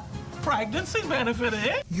get a pregnancy benefit,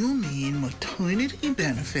 eh? You mean maternity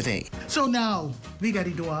benefit, eh? So now, we gotta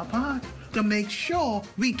do our part to make sure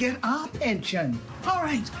we get our pension. All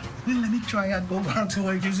right, well, let me try and go back to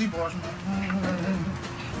agency boss.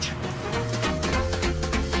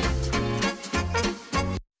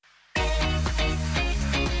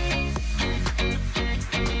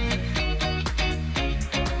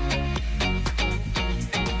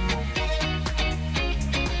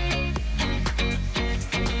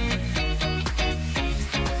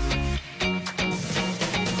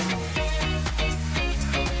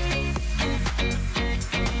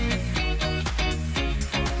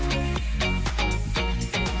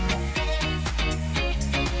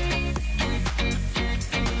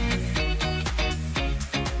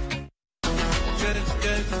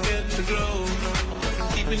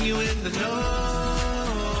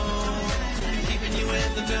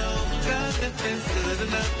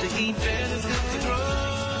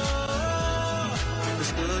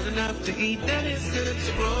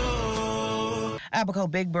 Abaco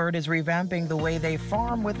Big Bird is revamping the way they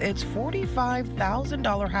farm with its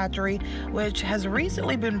 $45,000 hatchery, which has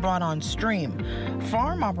recently been brought on stream.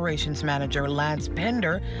 Farm operations manager Lance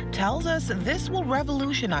Pender tells us this will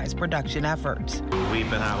revolutionize production efforts. We've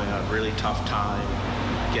been having a really tough time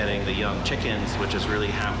getting the young chickens, which has really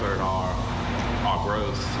hampered our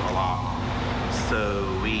growth a lot.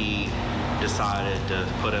 So we decided to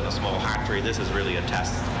put in a small hatchery. This is really a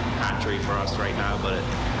test hatchery for us right now, but it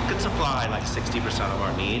could supply like 60% of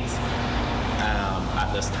our needs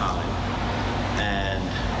at this time. And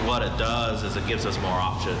what it does is it gives us more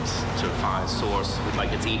options to find source.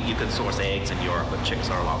 Like you can source eggs in Europe, but chicks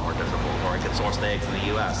are a lot more difficult, or you can source the eggs in the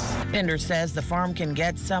U.S. Pender says the farm can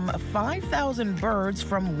get some 5,000 birds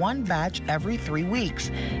from one batch every 3 weeks.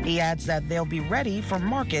 He adds that they'll be ready for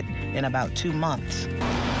market in about 2 months.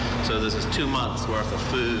 So this is 2 months worth of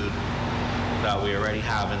food that we already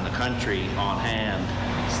have in the country on hand.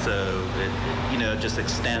 So it just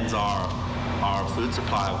extends our food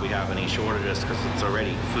supply if we have any shortages, because it's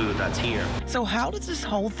already food that's here. So how does this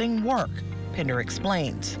whole thing work? Pender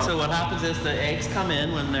explains. So what happens is the eggs come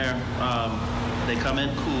in when they come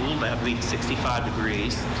in cool. They have to be 65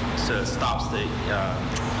 degrees, so it stops the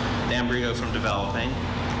embryo from developing.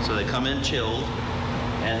 So they come in chilled,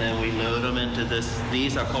 and then we load them into this.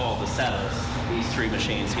 These are called the setters. These 3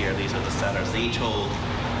 machines here, these are the setters. They each hold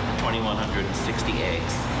 2,160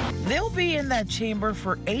 eggs. They'll be in that chamber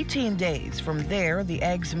for 18 days. From there, the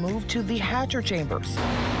eggs move to the hatcher chambers.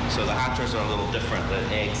 So the hatchers are a little different. The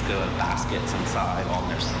eggs go in baskets inside on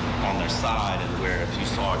their side, and where if you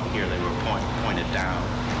saw it here, they were pointed down.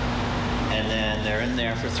 And then they're in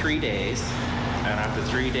there for 3 days. And after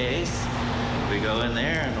 3 days, we go in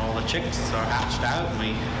there and all the chicks are hatched out, and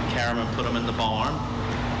we carry them and put them in the barn.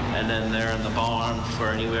 And then they're in the barn for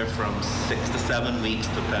anywhere from 6 to 7 weeks,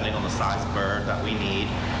 depending on the size bird that we need.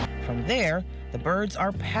 From there, the birds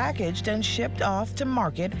are packaged and shipped off to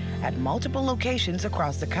market at multiple locations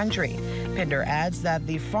across the country. Pender adds that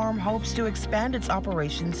the farm hopes to expand its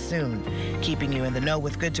operations soon. Keeping you in the know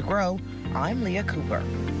with Good to Grow, I'm Leah Cooper.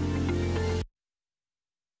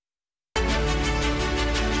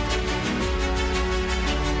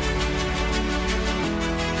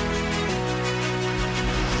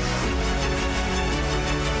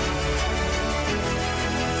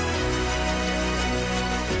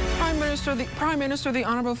 Prime Minister, the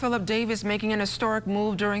Honorable Philip Davis, making an historic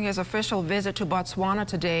move during his official visit to Botswana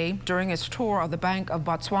today. During his tour of the Bank of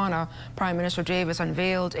Botswana, Prime Minister Davis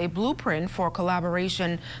unveiled a blueprint for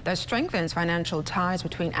collaboration that strengthens financial ties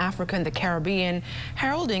between Africa and the Caribbean,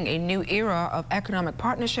 heralding a new era of economic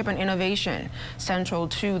partnership and innovation. Central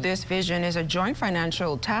to this vision is a joint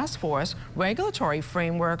financial task force, regulatory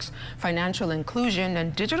frameworks, financial inclusion,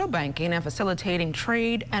 and digital banking, and facilitating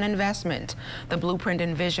trade and investment. The blueprint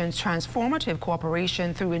envisions transformative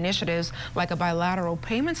cooperation through initiatives like a bilateral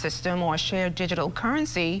payment system or shared digital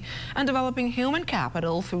currency, and developing human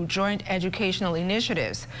capital through joint educational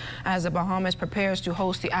initiatives. As the Bahamas prepares to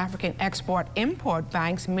host the African Export-Import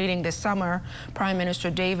Banks meeting this summer, Prime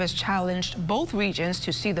Minister Davis challenged both regions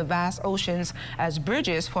to see the vast oceans as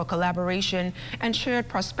bridges for collaboration and shared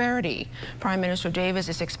prosperity. Prime Minister Davis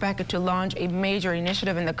is expected to launch a major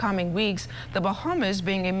initiative in the coming weeks, the Bahamas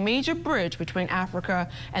being a major bridge between Africa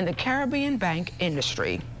and the Caribbean bank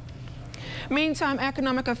industry. Meantime,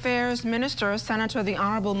 Economic Affairs Minister Senator the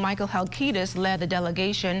Honorable Michael Halkitis led the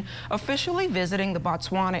delegation officially visiting the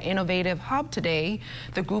Botswana Innovative Hub today.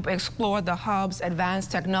 The group explored the hub's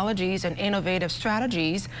advanced technologies and innovative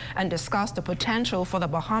strategies and discussed the potential for the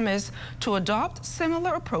Bahamas to adopt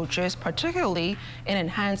similar approaches, particularly in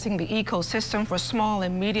enhancing the ecosystem for small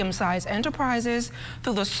and medium-sized enterprises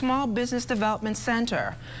through the Small Business Development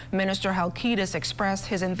Center. Minister Halkitis expressed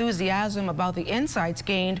his enthusiasm about the insights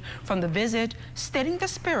gained from the visit, stating the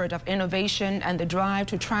spirit of innovation and the drive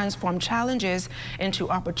to transform challenges into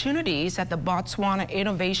opportunities at the Botswana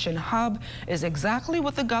Innovation Hub is exactly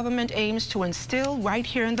what the government aims to instill right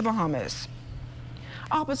here in the Bahamas.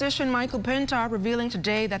 Opposition Michael Pintard revealing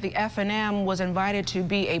today that the FNM was invited to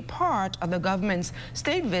be a part of the government's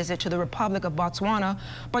state visit to the Republic of Botswana,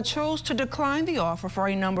 but chose to decline the offer for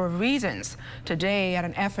a number of reasons. Today at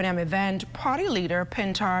an FNM event, party leader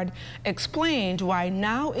Pintard explained why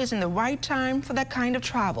now isn't the right time for that kind of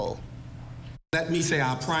travel. Let me say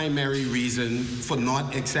our primary reason for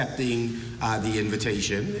not accepting the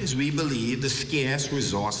invitation is we believe the scarce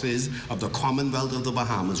resources of the Commonwealth of the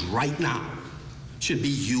Bahamas right now should be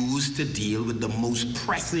used to deal with the most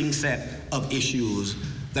pressing set of issues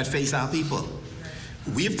that face our people.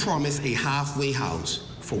 We've promised a halfway house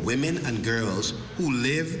for women and girls who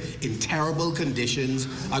live in terrible conditions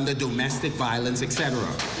under domestic violence, etc.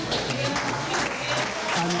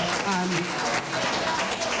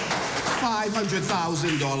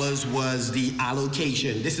 $500,000 was the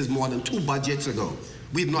allocation. This is more than 2 budgets ago.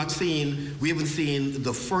 We haven't seen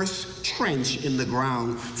the first trench in the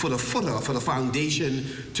ground for the footer, for the foundation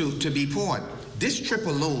to be poured. This trip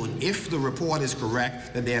alone, if the report is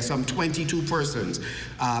correct, that there are some 22 persons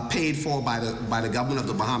paid for by the government of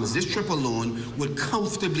the Bahamas, this trip alone would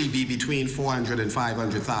comfortably be between $400,000 and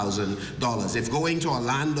 $500,000. If going to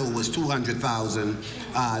Orlando was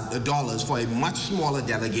 $200,000 for a much smaller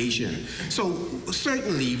delegation. So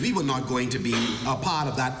certainly we were not going to be a part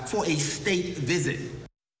of that for a state visit.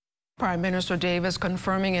 Prime Minister Davis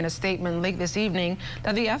confirming in a statement late this evening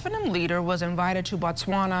that the FNM leader was invited to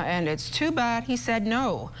Botswana, and it's too bad he said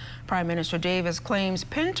no. Prime Minister Davis claims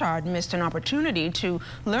Pintard missed an opportunity to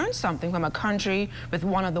learn something from a country with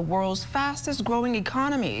one of the world's fastest growing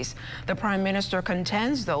economies. The Prime Minister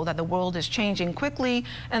contends, though, that the world is changing quickly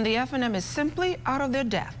and the FNM is simply out of their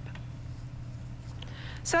depth.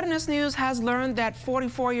 SEDNS News has learned that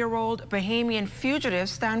 44-year-old Bahamian fugitive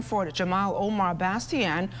Stanford Jamal Omar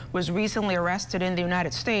Bastian was recently arrested in the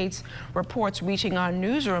United States. Reports reaching our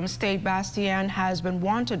newsroom state Bastian has been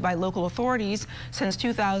wanted by local authorities since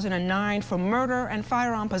 2009 for murder and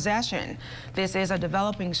firearm possession. This is a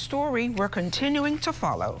developing story we're continuing to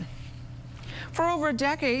follow. For over a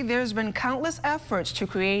decade, there's been countless efforts to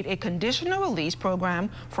create a conditional release program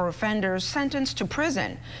for offenders sentenced to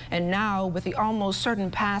prison. And now, with the almost certain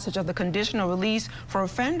passage of the Conditional Release for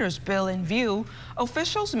Offenders Bill in view,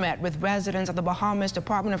 officials met with residents of the Bahamas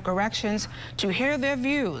Department of Corrections to hear their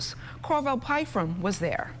views. Corval Pyfrom was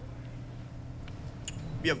there.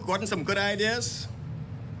 We have gotten some good ideas.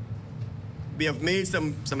 We have made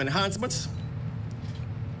some enhancements.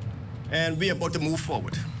 And we are about to move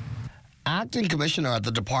forward. Acting Commissioner at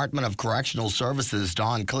the Department of Correctional Services,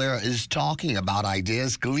 Don Clare, is talking about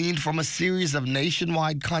ideas gleaned from a series of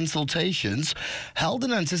nationwide consultations held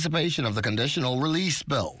in anticipation of the Conditional Release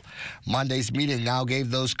Bill. Monday's meeting now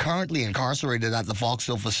gave those currently incarcerated at the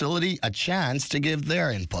Foxhill facility a chance to give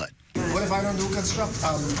their input. What if I don't do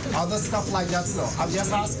other stuff like that, so I'm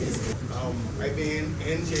just asking. I've been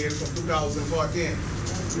in jail from 2014.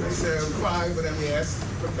 I served 5 of them years,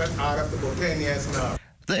 but that add up to about 10 years now.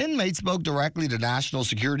 The inmate spoke directly to National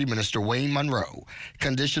Security Minister Wayne Munro.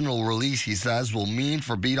 Conditional release, he says, will mean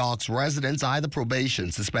for BDOC's residents either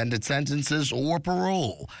probation, suspended sentences, or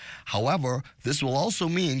parole. However, this will also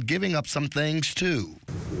mean giving up some things, too.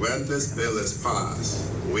 When this bill is passed,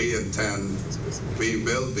 we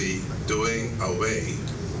will be doing away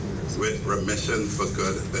with remission for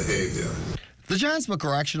good behavior. The chance for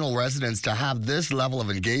correctional residents to have this level of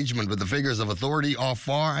engagement with the figures of authority are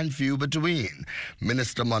far and few between.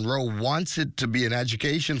 Minister Munro wants it to be an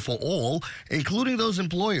education for all, including those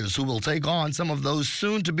employers who will take on some of those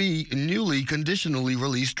soon-to-be newly conditionally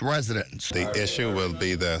released residents. The issue will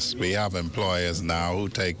be this. We have employers now who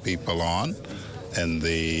take people on in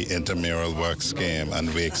the intramural work scheme, and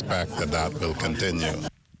we expect that will continue.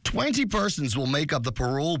 20 persons will make up the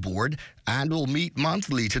parole board and will meet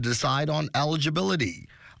monthly to decide on eligibility.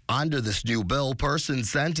 Under this new bill, persons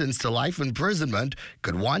sentenced to life imprisonment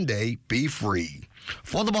could one day be free.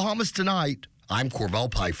 For the Bahamas Tonight, I'm Corvell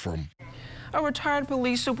Pyfrom. A retired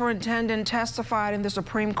police superintendent testified in the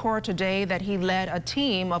Supreme Court today that he led a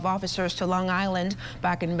team of officers to Long Island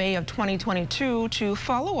back in May of 2022 to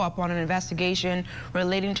follow up on an investigation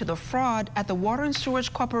relating to the fraud at the Water and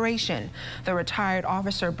Sewage Corporation. The retired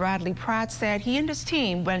officer Bradley Pratt said he and his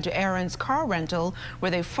team went to Aaron's car rental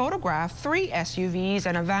where they photographed 3 SUVs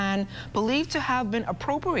and a van believed to have been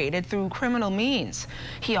appropriated through criminal means.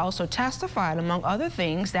 He also testified, among other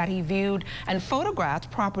things, that he viewed and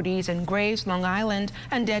photographed properties in Graves, Long Island,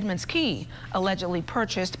 and Deadman's Key, allegedly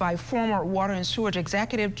purchased by former Water and Sewage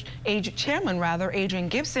Chairman Adrian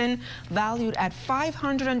Gibson, valued at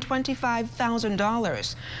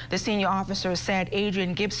 $525,000. The senior officer said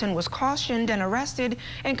Adrian Gibson was cautioned and arrested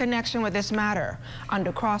in connection with this matter.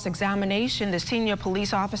 Under cross-examination, the senior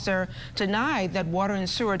police officer denied that Water and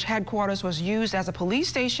Sewage headquarters was used as a police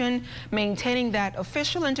station, maintaining that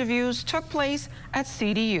official interviews took place at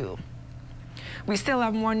CDU. We still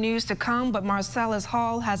have more news to come, but Marcellus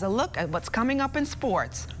Hall has a look at what's coming up in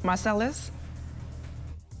sports. Marcellus?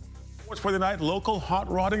 Sports for the night, local hot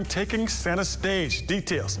rodding taking center stage.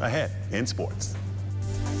 Details ahead in sports.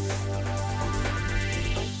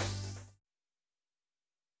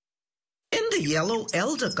 In the Yellow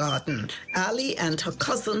Elder Garden, Ali and her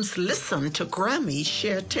cousins listened to Grammy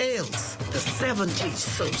share tales. The 70s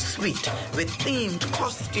so sweet, with themed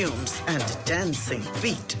costumes and dancing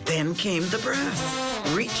feet. Then came the brass,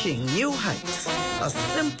 reaching new heights. A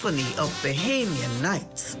symphony of Bahamian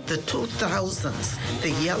nights. The 2000s,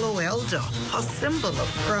 the Yellow Elder, a symbol of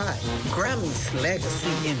pride. Grammy's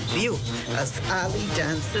legacy in view as Ali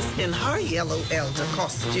dances in her Yellow Elder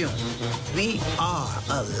costume. We are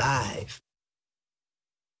alive.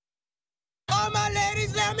 All my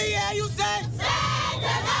ladies, let me hear you say,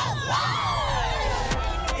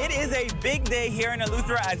 It is a big day here in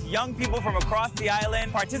Eleuthera as young people from across the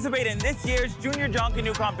island participate in this year's Junior John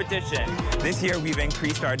Canoe competition. This year, we've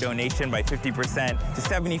increased our donation by 50% to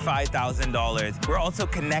 $75,000. We're also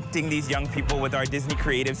connecting these young people with our Disney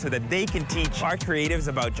creatives so that they can teach our creatives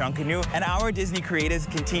about John Canoe, and our Disney creatives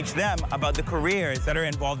can teach them about the careers that are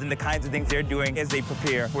involved in the kinds of things they're doing as they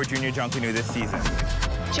prepare for Junior John Canoe this season.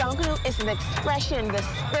 John Canoe is an expression, the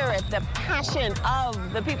spirit, the passion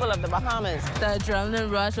of the people of the Bahamas. The adrenaline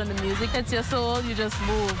rush when the music hits your soul, you just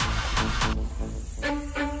move.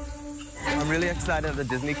 I'm really excited that the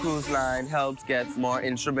Disney Cruise Line helps get more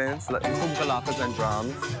instruments, like humpalakas and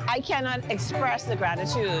drums. I cannot express the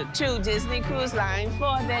gratitude to Disney Cruise Line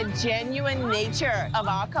for the genuine nature of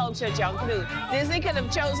our culture, John Canoe. Disney could have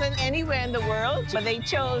chosen anywhere in the world, but they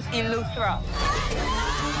chose Eleuthera.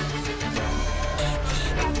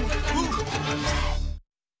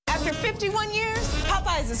 After 51 years,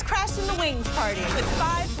 Popeyes is crashing the wings party with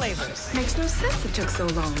 5 flavors. Makes no sense it took so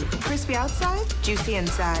long. Crispy outside, juicy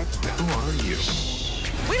inside. Who are you?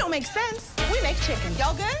 We don't make sense. We make chicken.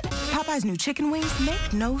 Y'all good? Popeyes' new chicken wings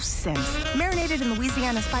make no sense. Marinated in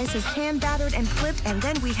Louisiana spices, hand-battered and flipped, and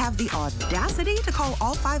then we have the audacity to call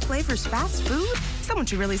all 5 flavors fast food? Someone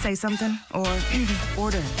should really say something or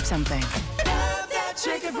order something. Love that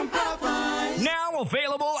chicken from Popeyes. Now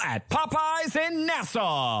available at Popeyes in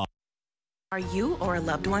Nassau. Are you or a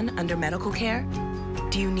loved one under medical care?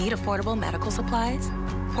 Do you need affordable medical supplies?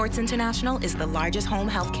 Ports International is the largest home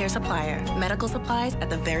health care supplier. Medical supplies at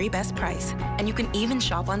the very best price. And you can even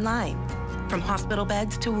shop online. From hospital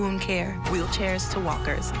beds to wound care, wheelchairs to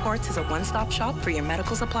walkers, Ports is a one-stop shop for your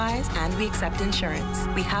medical supplies, and we accept insurance.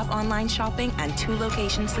 We have online shopping and 2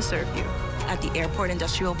 locations to serve you. At the Airport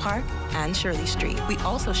Industrial Park and Shirley Street. We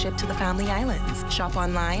also ship to the Family Islands. Shop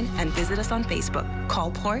online and visit us on Facebook.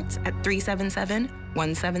 Call Ports at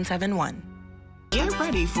 377-1771. Get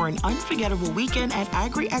ready for an unforgettable weekend at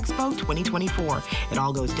Agri Expo 2024. It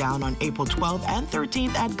all goes down on April 12th and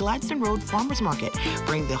 13th at Gladstone Road Farmers Market.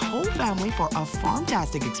 Bring the whole family for a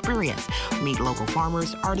farmtastic experience. Meet local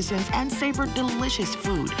farmers, artisans, and savor delicious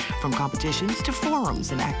food. From competitions to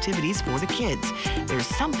forums and activities for the kids. There's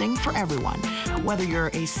something for everyone. Whether you're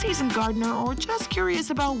a seasoned gardener or just curious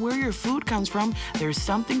about where your food comes from, there's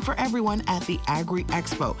something for everyone at the Agri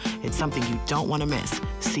Expo. It's something you don't want to miss.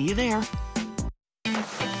 See you there.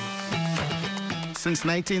 Since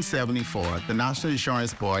 1974, the National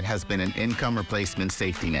Insurance Board has been an income replacement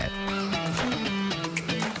safety net.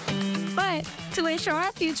 But to ensure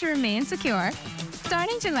our future remains secure,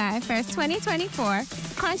 starting July 1st, 2024,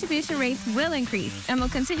 contribution rates will increase and will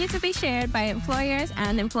continue to be shared by employers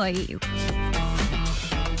and employees.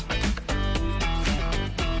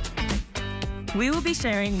 We will be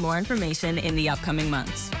sharing more information in the upcoming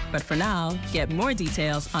months. But for now, get more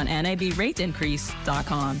details on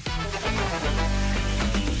nibrateincrease.com.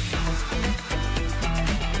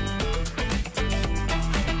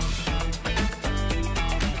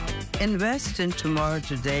 Invest in tomorrow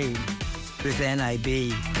today with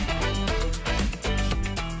NIB.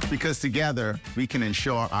 Because together, we can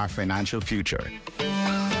ensure our financial future.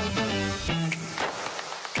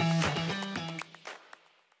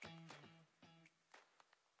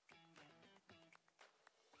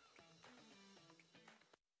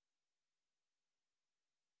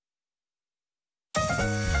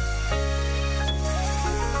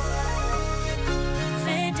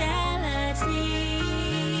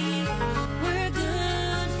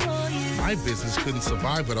 My business couldn't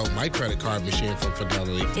survive without my credit card machine from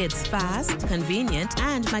Fidelity. It's fast, convenient,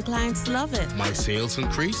 and my clients love it. My sales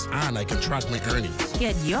increase, and I can track my earnings.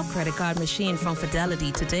 Get your credit card machine from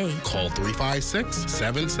Fidelity today. Call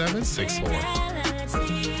 356-7764.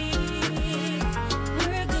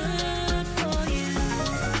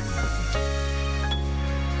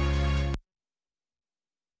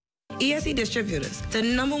 ESE Distributors, the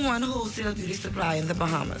 #1 wholesale beauty supplier in the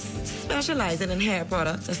Bahamas, specializing in hair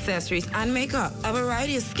products, accessories, and makeup. A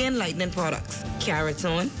variety of skin lightening products,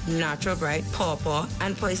 Keratin, Natural Bright, Pawpaw,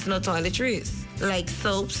 and personal toiletries, like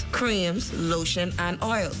soaps, creams, lotion, and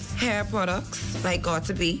oils. Hair products like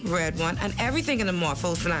Got2b, Red One, and everything in the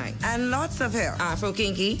Morphos line. And lots of hair. Afro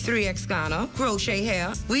Kinky, 3X Ghana, crochet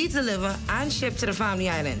hair. We deliver and ship to the Family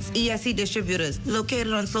Islands. ESE Distributors,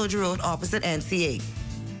 located on Soldier Road opposite NCA.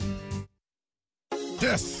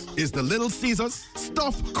 This is the Little Caesars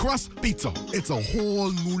Stuffed Crust Pizza. It's a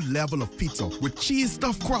whole new level of pizza with cheese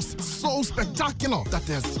stuffed crust so spectacular that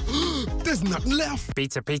there's nothing left.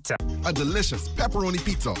 Pizza. A delicious pepperoni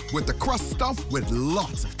pizza with the crust stuffed with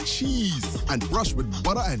lots of cheese and brushed with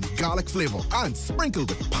butter and garlic flavor and sprinkled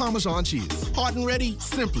with Parmesan cheese. Hot and ready,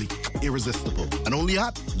 simply irresistible. And only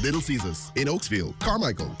at Little Caesars in Oaksville,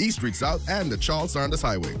 Carmichael, East Street South, and the Charles Sanders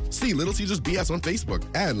Highway. See Little Caesars BS on Facebook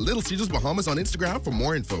and Little Caesars Bahamas on Instagram for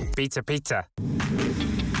more info. Pizza.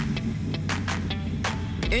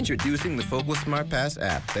 Introducing the Focal Smart Pass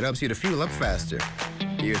app that helps you to fuel up faster.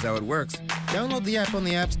 Here's how it works. Download the app on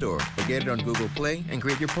the App Store or get it on Google Play and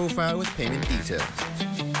create your profile with payment details.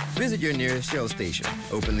 Visit your nearest Shell station.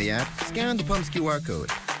 Open the app, scan the pump's QR code,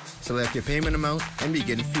 select your payment amount, and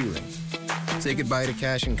begin fueling. Say goodbye to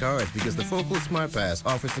cash and cards because the Focal Smart Pass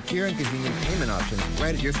offers secure and convenient payment options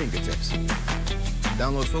right at your fingertips.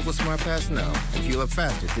 Download Focal Smart Pass now and fuel up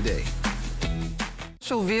faster today.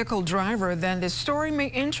 Vehicle driver, then this story may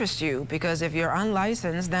interest you because if you're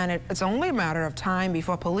unlicensed, then it's only a matter of time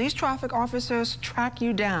before police traffic officers track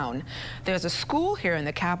you down. There's a school here in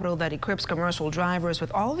the capital that equips commercial drivers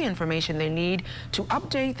with all the information they need to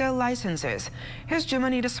update their licenses. Here's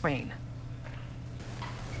Jimonita Swain.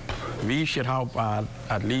 We should have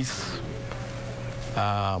at least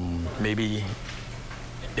maybe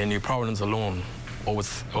in New Providence alone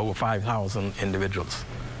over 5,000 individuals.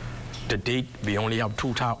 To date, we only have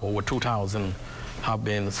over 2,000 have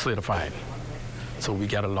been certified. So we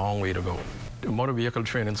got a long way to go. The Motor Vehicle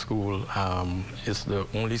Training School is the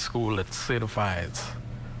only school that certifies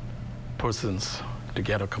persons to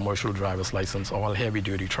get a commercial driver's license, all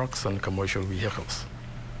heavy-duty trucks and commercial vehicles.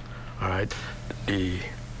 All right, the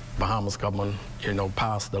Bahamas government,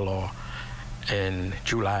 passed the law in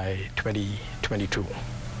July 2022.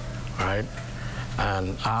 All right.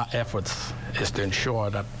 And our efforts is to ensure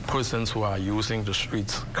that persons who are using the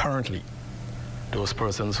streets currently, those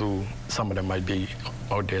persons who, some of them might be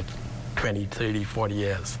out there 20, 30, 40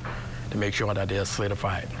 years, to make sure that they are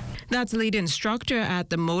certified. That's lead instructor at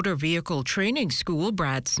the Motor Vehicle Training School,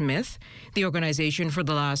 Brad Smith. The organization for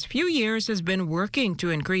the last few years has been working to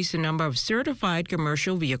increase the number of certified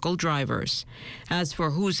commercial vehicle drivers. As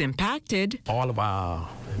for who's impacted, all of our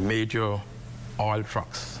major oil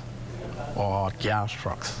trucks or gas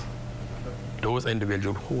trucks, those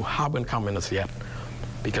individuals who haven't come in as yet,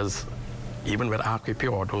 because even with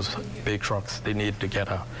AquaPure, those big trucks, they need to get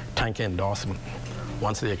a tank endorsement.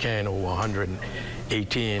 Once they're carrying over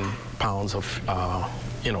 118 pounds of,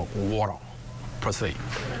 water per se.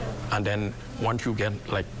 And then once you get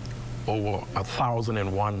like over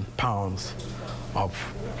 1,001 pounds of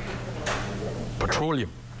petroleum,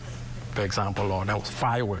 for example, or those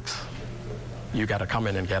fireworks, you got to come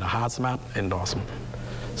in and get a hazmat endorsement.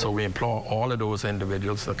 So we implore all of those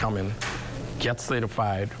individuals to come in, get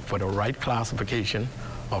certified for the right classification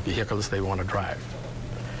of vehicles they want to drive.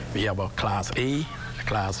 We have a Class A, a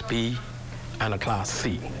Class B, and a Class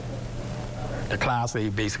C. The Class A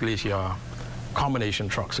basically is your combination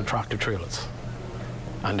trucks and tractor trailers.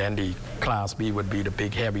 And then the Class B would be the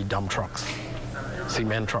big heavy dump trucks,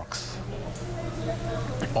 cement trucks,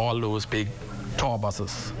 all those big tour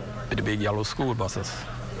buses, the big yellow school buses,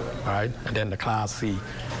 all right? And then the Class C,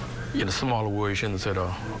 smaller versions of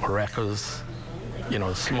the wreckers,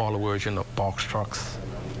 smaller version of box trucks,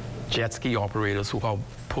 jet ski operators who have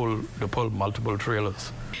pull multiple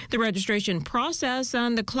trailers. The registration process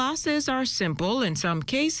and the classes are simple. In some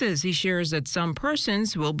cases, he shares that some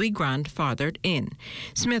persons will be grandfathered in.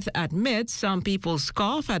 Smith admits some people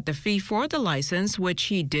scoff at the fee for the license, which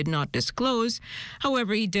he did not disclose.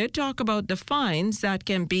 However, he did talk about the fines that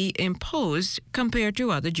can be imposed compared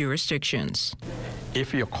to other jurisdictions.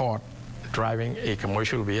 If you're caught driving a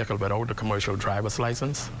commercial vehicle without a commercial driver's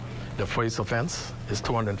license, the first offense is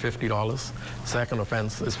 $250, second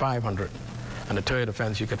offense is $500, and the third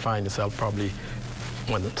offense you could find yourself probably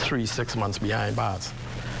 3-6 months behind bars.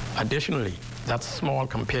 Additionally, that's small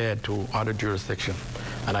compared to other jurisdictions,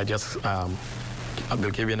 and I will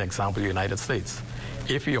give you an example, United States.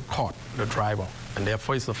 If you're caught, the driver, and their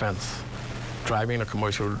first offense, driving a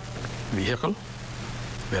commercial vehicle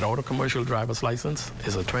without a commercial driver's license,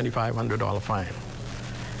 is a $2,500 fine.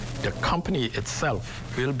 The company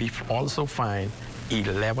itself will be also fined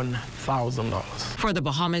 $11,000. For the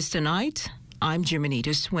Bahamas Tonight, I'm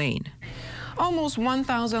Jiminita Swain. Almost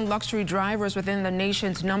 1,000 luxury drivers within the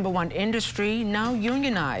nation's #1 industry now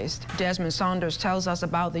unionized. Desmond Saunders tells us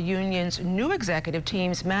about the union's new executive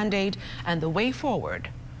team's mandate and the way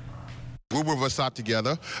forward. A group of us sat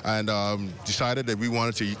together and decided that we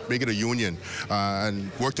wanted to make it a union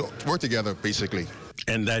and work together, basically.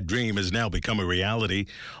 And that dream has now become a reality.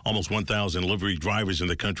 Almost 1,000 livery drivers in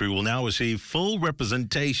the country will now receive full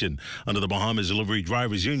representation under the Bahamas Livery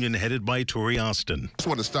Drivers Union, headed by Tori Austin. I just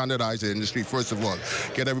want to standardize the industry, first of all,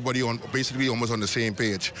 get everybody on, basically almost on the same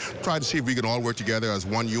page. Try to see if we can all work together as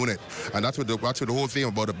one unit. And that's what the whole thing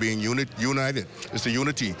about it being united. It's the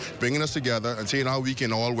unity, bringing us together and seeing how we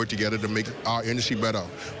can all work together to make our industry better.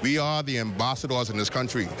 We are the ambassadors in this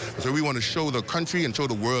country. So we want to show the country and show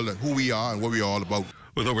the world who we are and what we are all about.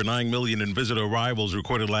 With over 9 million in visitor arrivals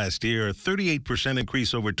recorded last year, a 38%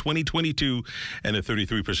 increase over 2022 and a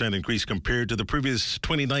 33% increase compared to the previous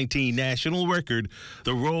 2019 national record,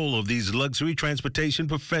 the role of these luxury transportation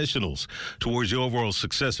professionals towards the overall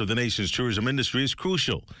success of the nation's tourism industry is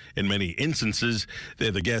crucial. In many instances,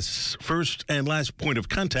 they're the guest's first and last point of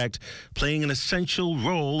contact, playing an essential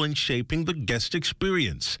role in shaping the guest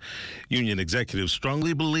experience. Union executives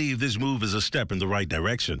strongly believe this move is a step in the right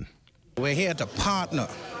direction. We're here to partner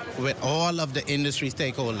with all of the industry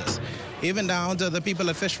stakeholders, even down to the people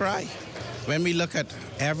at Fish Fry. When we look at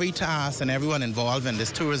every task and everyone involved in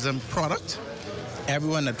this tourism product,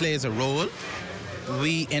 everyone that plays a role,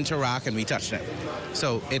 we interact and we touch them.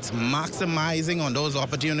 So it's maximizing on those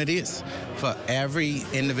opportunities for every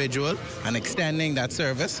individual and extending that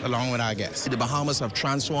service along with our guests. The Bahamas have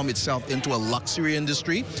transformed itself into a luxury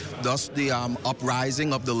industry, thus the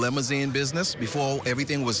uprising of the limousine business. Before,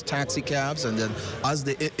 everything was taxi cabs, and then as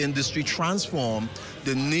the industry transformed,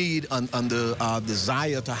 the need and the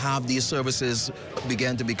desire to have these services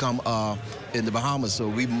began to become in the Bahamas. So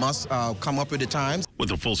we must come up with the times. With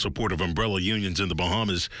the full support of umbrella unions in the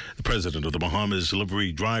Bahamas, the president of the Bahamas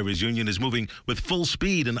Livery Drivers Union is moving with full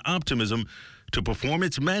speed and optimism to perform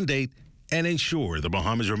its mandate and ensure the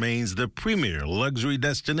Bahamas remains the premier luxury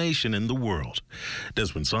destination in the world.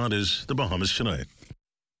 Desmond Saunders, the Bahamas Tonight.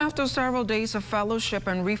 After several days of fellowship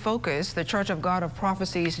and refocus, the Church of God of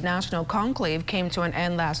Prophecy's National Conclave came to an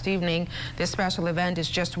end last evening. This special event is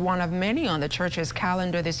just one of many on the church's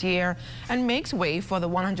calendar this year and makes way for the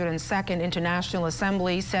 102nd International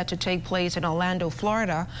Assembly set to take place in Orlando,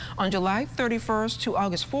 Florida on July 31st to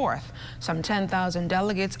August 4th. Some 10,000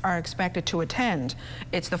 delegates are expected to attend.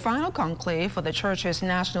 It's the final conclave for the church's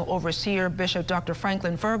national overseer, Bishop Dr.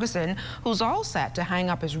 Franklin Ferguson, who's all set to hang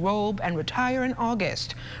up his robe and retire in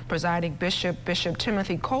August. Presiding Bishop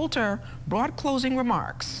Timothy Coulter brought closing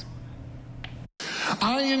remarks.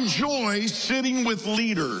 I enjoy sitting with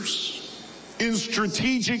leaders in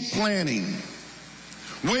strategic planning,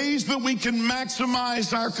 ways that we can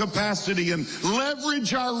maximize our capacity and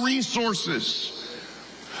leverage our resources.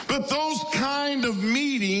 But those kind of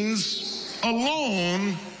meetings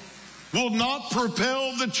alone will not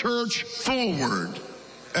propel the church forward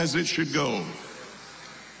as it should go.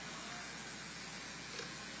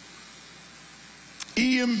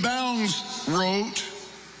 E.M. Bounds wrote,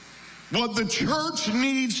 "What the church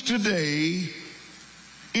needs today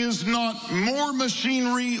is not more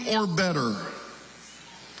machinery or better,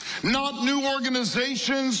 not new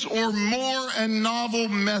organizations or more and novel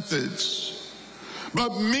methods,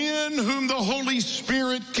 but men whom the Holy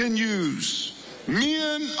Spirit can use,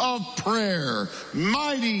 men of prayer,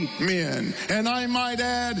 mighty men, and I might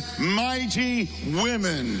add, mighty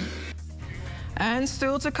women." And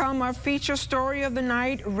still to come, our feature story of the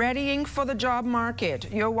night, readying for the job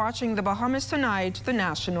market. You're watching The Bahamas Tonight, the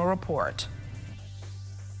National Report.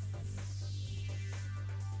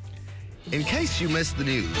 In case you missed the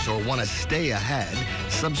news or want to stay ahead,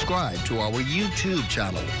 subscribe to our YouTube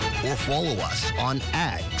channel or follow us on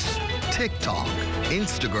X, TikTok,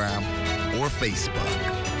 Instagram, or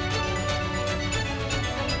Facebook.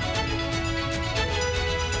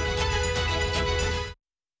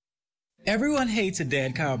 Everyone hates a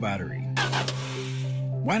dead car battery.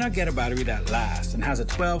 Why not get a battery that lasts and has a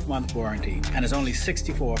 12-month warranty and is only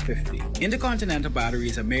 $64.50? Intercontinental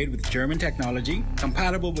batteries are made with German technology,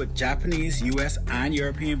 compatible with Japanese, US, and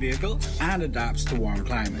European vehicles, and adapts to warm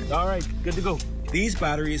climates. All right, good to go. These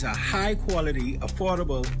batteries are high quality,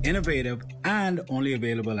 affordable, innovative, and only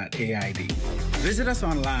available at AID. Visit us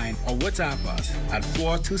online or WhatsApp us at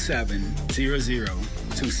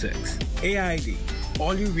 427-0026. AID,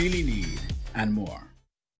 all you really need and more.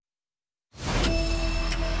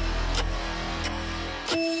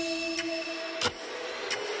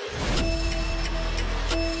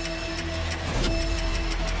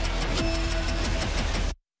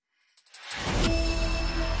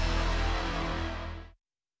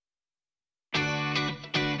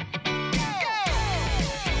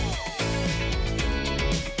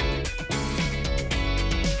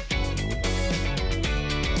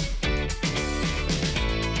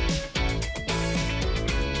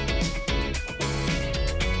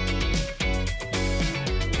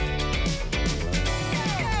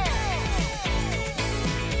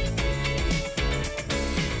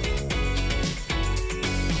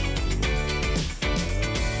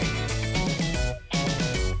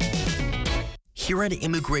 Here at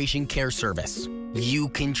Immigration Care Service, you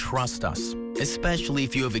can trust us, especially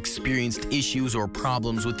if you have experienced issues or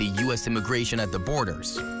problems with the U.S. immigration at the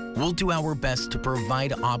borders. We'll do our best to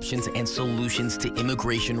provide options and solutions to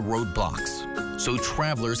immigration roadblocks, so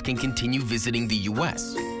travelers can continue visiting the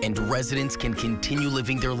U.S. and residents can continue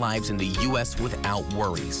living their lives in the U.S. without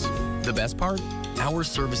worries. The best part? Our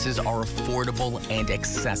services are affordable and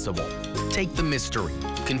accessible. Take the mystery,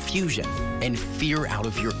 confusion, and fear out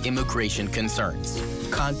of your immigration concerns.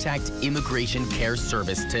 Contact Immigration Care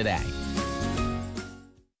Service today.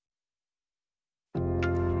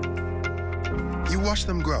 You watch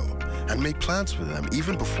them grow and make plans for them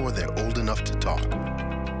even before they're old enough to talk.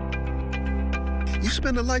 You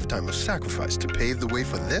spend a lifetime of sacrifice to pave the way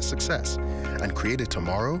for their success and create a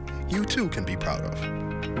tomorrow you too can be proud of.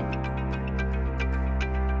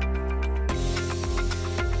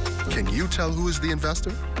 Can you tell who is the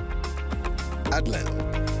investor? At Leno,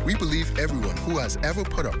 we believe everyone who has ever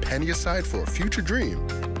put a penny aside for a future dream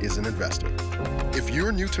is an investor. If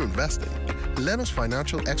you're new to investing, Leno's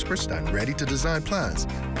financial experts stand ready to design plans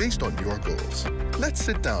based on your goals. Let's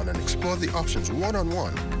sit down and explore the options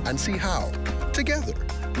one-on-one and see how, together,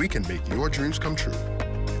 we can make your dreams come true.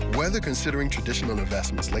 Whether considering traditional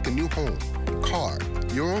investments like a new home, car,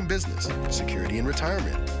 your own business, security in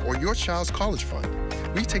retirement, or your child's college fund,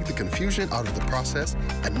 we take the confusion out of the process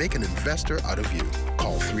and make an investor out of you.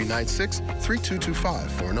 Call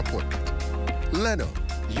 396-3225 for an appointment. Leno,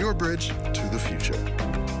 your bridge to the future.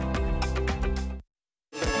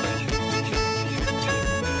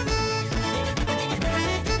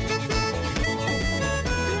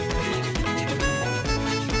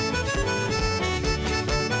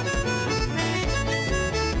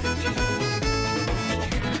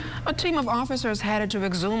 team of officers headed to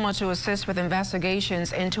Exuma to assist with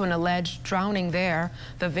investigations into an alleged drowning there.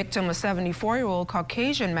 The victim, a 74-year-old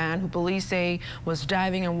Caucasian man who police say was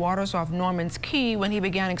diving in waters off Norman's Key when he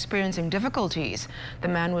began experiencing difficulties. The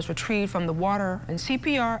man was retrieved from the water and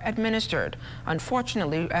CPR administered.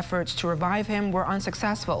 Unfortunately, efforts to revive him were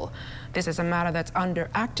unsuccessful. This is a matter that's under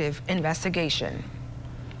active investigation.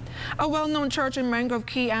 A well-known church in Mangrove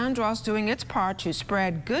Key, Andros, doing its part to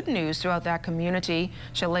spread good news throughout that community.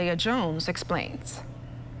 Shalea Jones explains.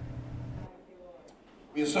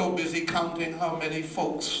 We're so busy counting how many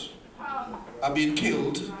folks are being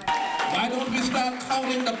killed. Why don't we start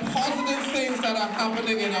counting the positive things that are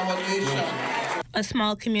happening in our nation? A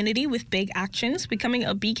small community with big actions becoming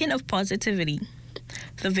a beacon of positivity.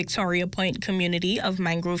 The Victoria Point community of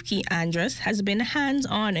Mangrove Key, Andros has been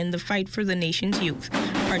hands-on in the fight for the nation's youth,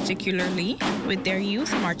 particularly with their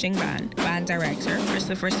youth marching band. Band director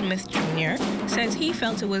Christopher Smith Jr. says he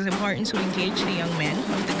felt it was important to engage the young men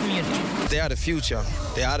of the community. They are the future.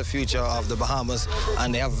 They are the future of the Bahamas,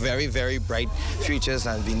 and they have very, very bright futures,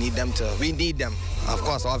 and we need them. Of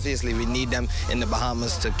course, obviously, we need them in the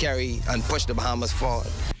Bahamas to carry and push the Bahamas forward.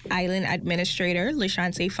 Island Administrator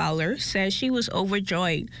LaShante Fowler says she was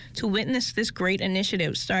overjoyed to witness this great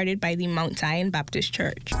initiative started by the Mount Zion Baptist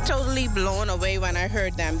Church. Totally blown away when I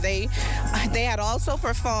heard them. They had also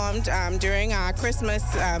performed during our Christmas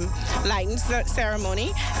lighting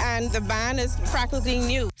ceremony, and the band is practically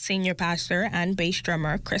new. Senior pastor and bass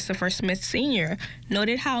drummer Christopher Smith Sr.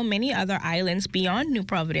 noted how many other islands beyond New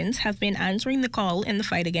Providence have been answering the call in the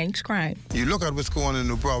fight against crime. You look at what's going on in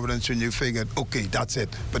New Providence and you figure, okay, that's it.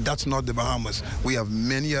 But that's not the Bahamas. We have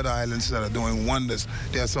many other islands that are doing wonders.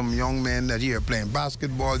 There are some young men that here playing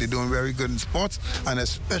basketball. They're doing very good in sports, and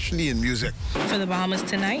especially in music. For the Bahamas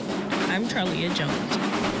Tonight, I'm Charlia Jones.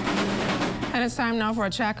 And it's time now for a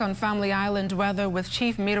check on Family Island weather with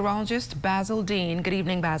Chief Meteorologist Basil Dean. Good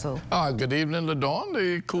evening, Basil. Good evening, LaDawn.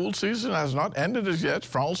 The cool season has not ended as yet.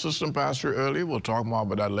 Frontal system passed through early. We'll talk more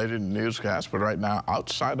about that later in the newscast. But right now,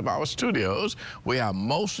 outside of our studios, we have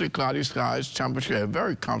mostly cloudy skies. Temperature a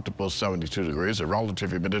very comfortable 72 degrees. A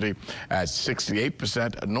relative humidity at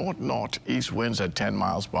 68%. North-northeast winds at 10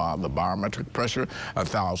 miles per hour. The barometric pressure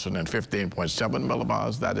 1,015.7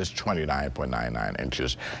 millibars. That is 29.99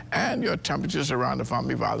 inches. And your temperatures around the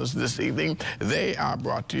family violence this evening, they are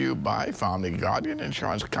brought to you by Family Guardian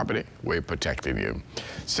Insurance Company. We're protecting you.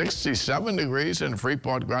 67 degrees in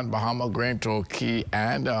Freeport, Grand Bahama, Granville Key,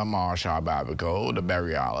 and Marsh Harbor, Abaco, the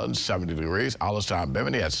Berry Islands, 70 degrees. Allenstown,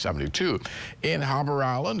 Bimini at 72. In Harbor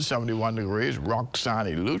Island, 71 degrees. Roxanne,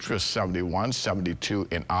 Eleuthera, 71, 72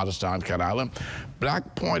 in Otterstown, Cat Island.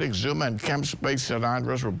 Black Point, Exuma, and Kemp Space, St.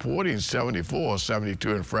 Andros reporting 74,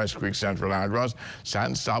 72 in Fresh Creek, Central Andros.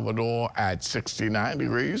 San Salvador at 69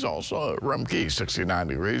 degrees. Also, Rumkey, 69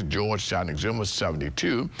 degrees. Georgetown, Exuma,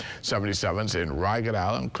 72. 77s in Ryegate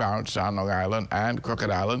Island, Clarence, Long Island, and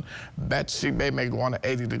Crooked Island. Betsy Bay, Maguana,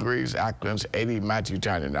 80 degrees. Acklands, 80.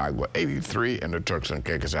 Matthewtown in Agua, 83. In the Turks and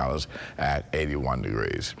Caicos Islands at 81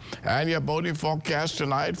 degrees. And your boating forecast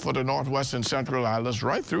tonight for the Northwest and Central Islands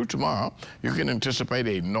right through tomorrow. You can anticipate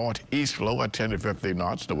a northeast flow at 10 to 15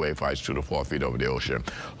 knots. The wave heights 2 to 4 feet over the ocean.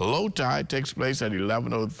 Low tide takes place at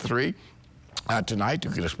 11:03. Tonight,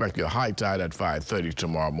 you can expect your high tide at 5:30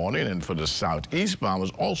 tomorrow morning. And for the southeast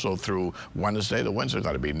bombers, also through Wednesday, the winds are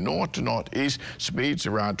going to be north to northeast. Speeds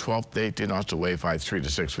around 12 to 18 knots. The wave height 3 to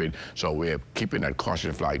 6 feet. So we're keeping that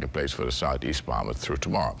caution flag in place for the southeast bombers through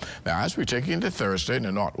tomorrow. Now, as we take into Thursday in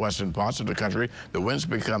the northwestern parts of the country, the winds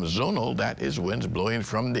become zonal. That is winds blowing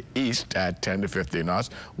from the east at 10 to 15 knots.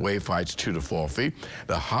 Wave heights 2 to 4 feet.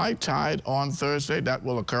 The high tide on Thursday, that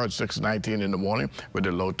will occur at 6:19 in the morning with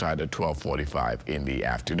the low tide at 12:45 in the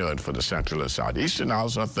afternoon. For the central and southeastern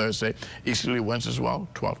islands on Thursday, easterly winds as well,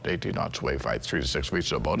 12 to 18 knots, wave height 3 to 6 feet.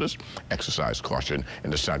 So boaters, exercise caution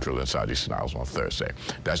in the central and southeastern islands on Thursday.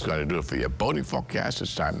 That's going to do it for your boating forecast.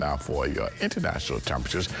 It's time now for your international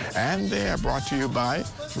temperatures, and they are brought to you by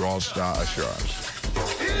Royal Star Assurance.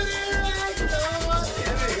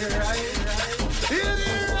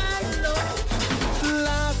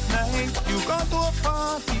 You go to a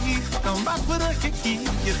party, come back with a hickey.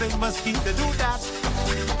 You say mosquito, do that.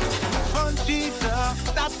 Conchita,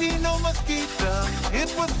 that be no mosquito. It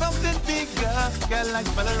was something bigger, girl, like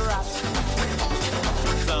smell a rat.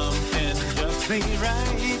 Something just ain't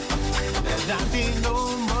right. That be no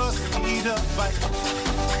mosquito bite.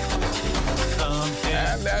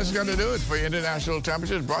 And that's going to do it for your international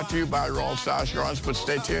temperatures, brought to you by Royal Star Assurance. But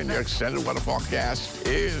stay tuned, your extended weather forecast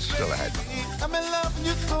is still ahead. I'm in love with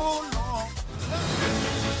you so long.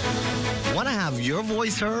 Want to have your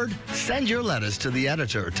voice heard? Send your letters to the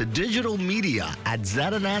editor to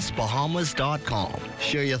digitalmedia@ZNSBahamas.com.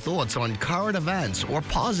 Share your thoughts on current events or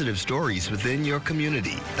positive stories within your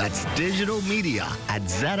community. That's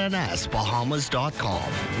digitalmedia@ZNSBahamas.com.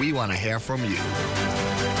 We want to hear from you.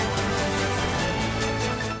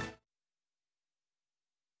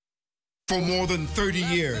 For more than 30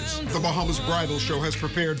 years, the Bahamas Bridal Show has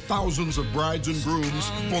prepared thousands of brides and grooms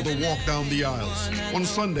for the walk down the aisles. On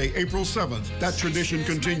Sunday, April 7th, that tradition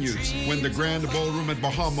continues when the Grand Ballroom at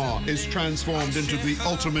Bahama is transformed into the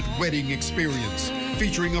ultimate wedding experience,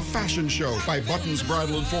 featuring a fashion show by Buttons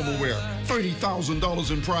Bridal and Formal Wear,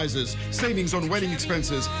 $30,000 in prizes, savings on wedding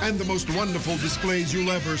expenses, and the most wonderful displays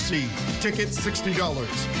you'll ever see. Tickets $60.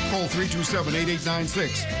 Call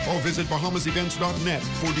 327-8896 or visit bahamasevents.net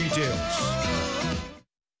for details.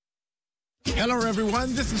 Hello,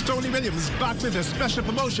 everyone. This is Tony Williams back with a special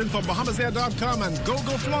promotion from BahamasAir.com and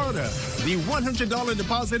GoGo Florida. The $100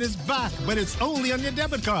 deposit is back, but it's only on your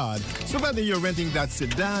debit card. So whether you're renting that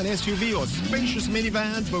sedan, SUV, or spacious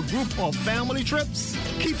minivan for group or family trips,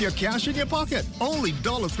 keep your cash in your pocket. Only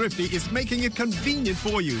Dollar Thrifty is making it convenient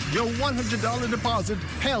for you. Your $100 deposit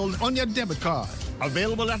held on your debit card.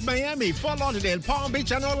 Available at Miami, Fort Lauderdale, Palm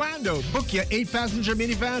Beach, and Orlando. Book your 8-passenger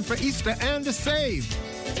minivan for Easter and save.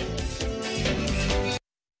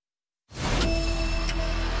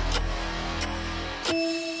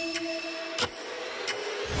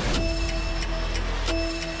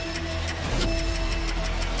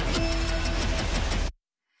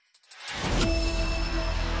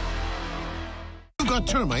 Got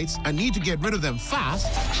termites and need to get rid of them fast?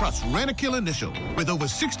 Trust Rentokil Initial. With over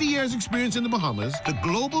 60 years experience in the Bahamas, the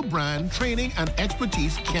global brand, training, and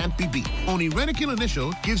expertise can't be beat. Only Rentokil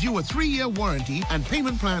Initial gives you a 3-year warranty and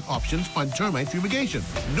payment plan options on termite fumigation.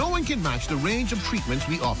 No one can match the range of treatments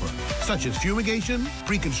we offer, such as fumigation,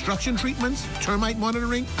 pre-construction treatments, termite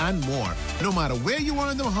monitoring, and more. No matter where you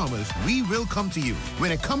are in the Bahamas, we will come to you.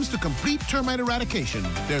 When it comes to complete termite eradication,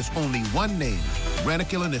 there's only one name,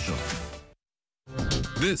 Rentokil Initial.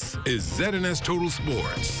 This is ZNS Total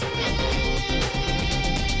Sports.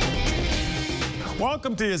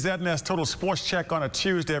 Welcome to your ZNS Total Sports Check on a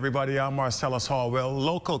Tuesday, everybody. I'm Marcellus Hallwell.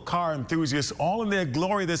 Local car enthusiasts all in their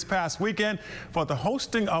glory this past weekend for the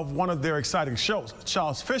hosting of one of their exciting shows.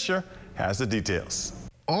 Charles Fisher has the details.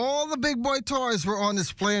 All the big boy toys were on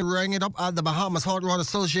display and rang it up at the Bahamas Hot Rod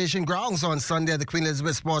Association grounds on Sunday at the Queen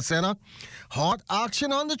Elizabeth Sports Center. Hot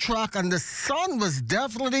action on the track, and the sun was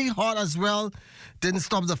definitely hot as well. Didn't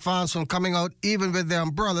stop the fans from coming out even with their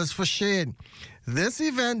umbrellas for shade. This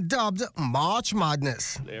event dubbed March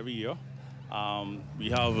Madness. Every year,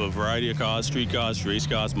 we have a variety of cars, street cars, race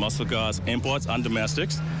cars, muscle cars, imports and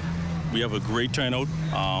domestics. We have a great turnout.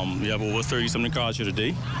 We have over 30-something cars here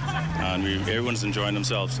today, and everyone's enjoying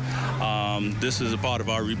themselves. This is a part of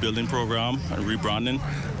our rebuilding program and rebranding.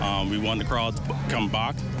 We want the crowd to come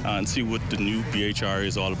back and see what the new BHR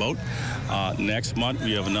is all about. Next month,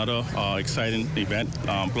 we have another exciting event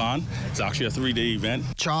planned. It's actually a 3-day event.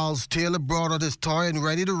 Charles Taylor brought out his toy and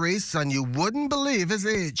ready to race, and you wouldn't believe his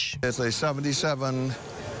age. It's a 77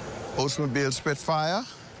 Oldsmobile Spitfire.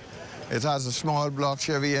 It has a small block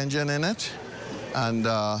Chevy engine in it, and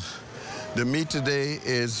the meet today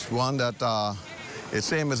is one that it's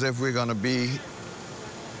same as if we're going to be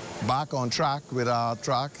back on track with our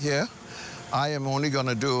track here. I am only going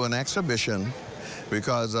to do an exhibition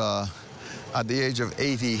because at the age of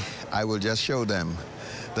 80, I will just show them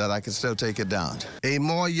that I can still take it down. A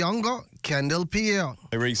more younger Kendall Pierre.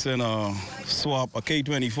 I race in a swap, a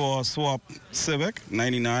K24 swap Civic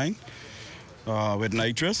 99. With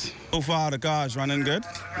nitrous. So far, the car's running good.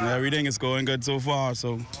 And everything is going good so far,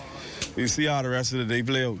 so we'll see how the rest of the day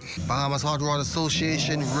play out. Bahamas Hot Rod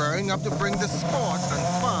Association rearing up to bring the sport and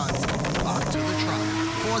fans back to the track.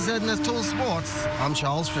 For ZNS Total Sports, I'm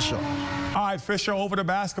Charles Fisher. All right, Fisher, over to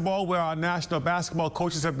basketball, where our national basketball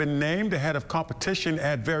coaches have been named ahead of competition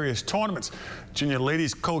at various tournaments. Junior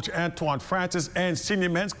ladies coach Antoine Francis and senior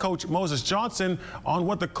men's coach Moses Johnson on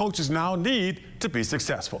what the coaches now need to be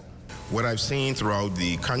successful. What I've seen throughout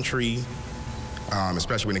the country,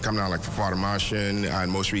 especially when it comes down like for Father Martian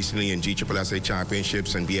and most recently in GSSA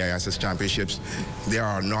championships and BISS championships, there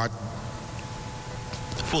are not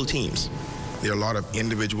full teams. There are a lot of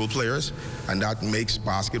individual players, and that makes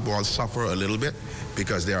basketball suffer a little bit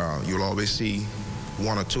because you'll always see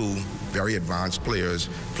one or two very advanced players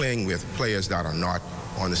playing with players that are not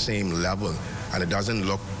on the same level, and it doesn't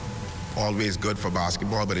look always good for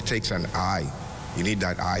basketball, but it takes an eye. You need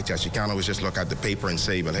that eye test. You can't always just look at the paper and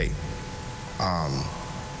say, well, hey,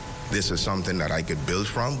 this is something that I could build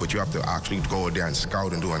from, but you have to actually go there and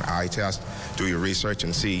scout and do an eye test, do your research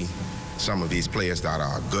and see some of these players that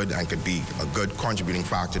are good and could be a good contributing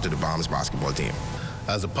factor to the Bahamas basketball team.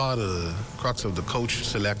 As a part of the crux of the coach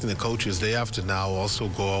selecting the coaches, they have to now also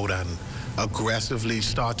go out and aggressively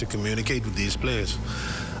start to communicate with these players.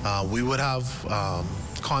 We would have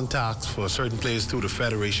contacts for certain players through the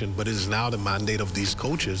federation, but it is now the mandate of these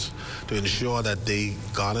coaches to ensure that they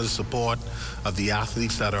garner the support of the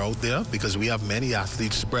athletes that are out there, because we have many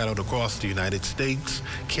athletes spread out across the United States,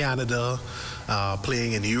 Canada,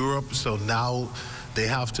 playing in Europe. So now they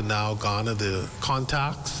have to now garner the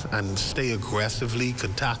contacts and stay aggressively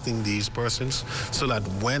contacting these persons so that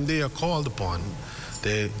when they are called upon,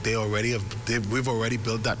 we've already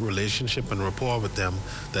built that relationship and rapport with them,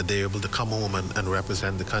 that they're able to come home and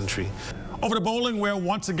represent the country. Over to bowling, where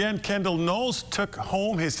once again Kendall Knowles took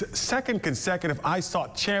home his second consecutive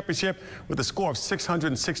ISOT championship with a score of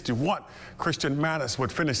 661. Christian Manis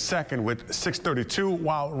would finish second with 632,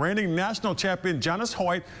 while reigning national champion Janice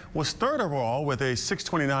Hoyt was third overall with a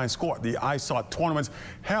 629 score. The ISOT tournaments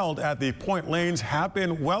held at the Point Lanes have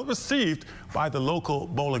been well received by the local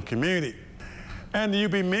bowling community. And the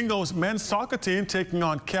UB Mingos men's soccer team taking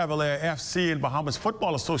on Cavalier FC in Bahamas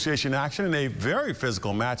Football Association action in a very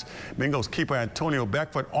physical match. Mingos keeper Antonio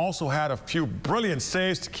Beckford also had a few brilliant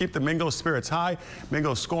saves to keep the Mingos spirits high.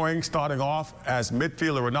 Mingos scoring starting off as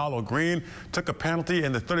midfielder Ronaldo Green took a penalty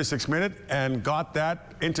in the 36th minute and got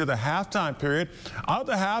that into the halftime period. Out of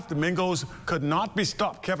the half, the Mingos could not be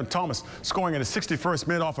stopped. Kevin Thomas scoring in the 61st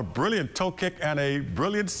minute off a brilliant toe kick and a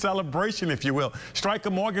brilliant celebration, if you will. Striker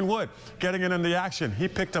Morgan Wood getting in the action. He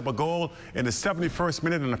picked up a goal in the 71st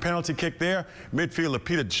minute and a penalty kick there. Midfielder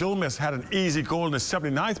Peter Julmis had an easy goal in the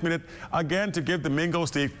 79th minute, again to give the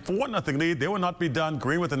Mingos the 4-0 lead. They will not be done.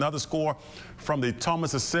 Green with another score from the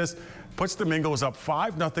Thomas assist puts the Mingos up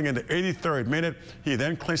 5-0 in the 83rd minute. He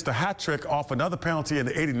then clinched a hat trick off another penalty in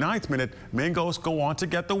the 89th minute. Mingos go on to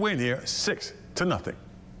get the win here, 6-0.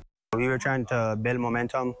 We were trying to build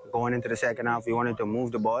momentum going into the second half. We wanted to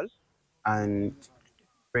move the ball and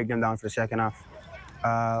break them down for the second half.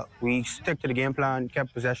 We stuck to the game plan,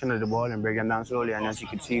 kept possession of the ball and break them down slowly, and as you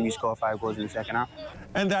can see, we scored 5 goals in the second half.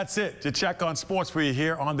 And that's it. To check on sports for you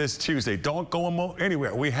here on this Tuesday. Don't go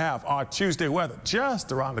anywhere. We have our Tuesday weather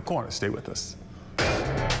just around the corner. Stay with us.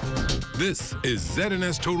 This is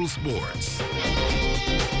ZNS Total Sports.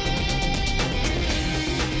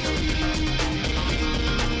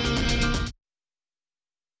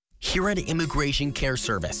 Here at Immigration Care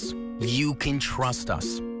Service, you can trust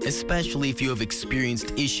us, especially if you have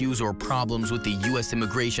experienced issues or problems with the U.S.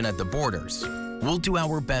 immigration at the borders. We'll do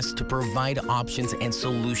our best to provide options and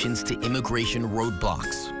solutions to immigration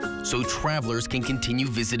roadblocks, so travelers can continue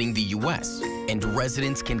visiting the U.S. and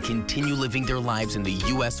residents can continue living their lives in the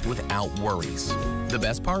U.S. without worries. The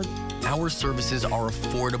best part? Our services are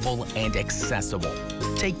affordable and accessible.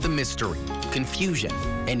 Take the mystery, confusion,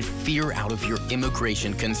 and fear out of your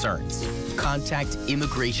immigration concerns. Contact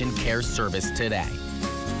Immigration Care Service today.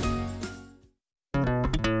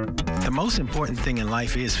 The most important thing in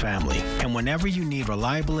life is family, and whenever you need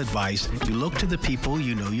reliable advice, you look to the people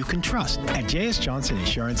you know you can trust. At J.S. Johnson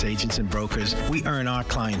Insurance Agents and Brokers, we earn our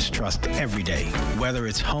clients' trust every day. Whether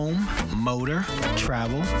it's home, motor,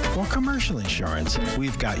 travel, or commercial insurance,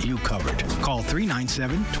 we've got you covered. Call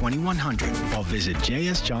 397-2100 or visit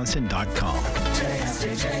jsjohnson.com. JS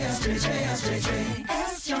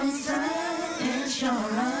Johnson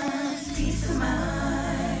Insurance, peace of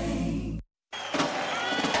mind.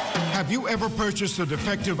 Have you ever purchased a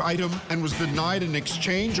defective item and was denied an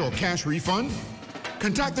exchange or cash refund?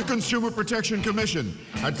 Contact the Consumer Protection Commission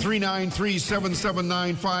at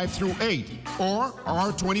 393-7795-8 or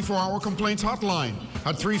our 24-hour complaints hotline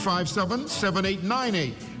at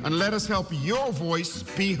 357-7898 and let us help your voice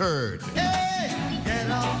be heard. Hey, get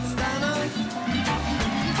up, stand up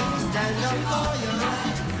for your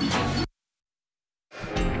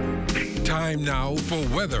right. Time now for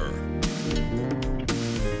weather.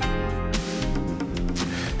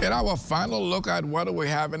 In our final look at weather, we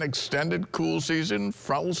have an extended cool season.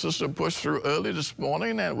 Frontal system pushed through early this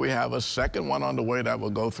morning, and we have a second one on the way that will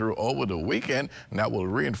go through over the weekend, and that will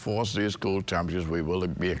reinforce these cool temperatures we will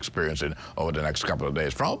be experiencing over the next couple of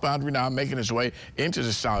days. Frontal boundary now making its way into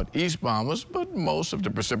the southeast Bahamas, but most of the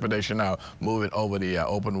precipitation now moving over the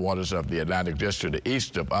open waters of the Atlantic just to the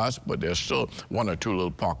east of us, but there's still one or two little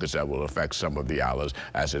pockets that will affect some of the islands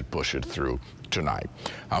as it pushes through tonight.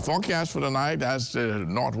 Our forecast for tonight, as the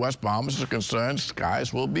northwest Bahamas is concerned,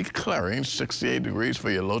 skies will be clearing, 68 degrees for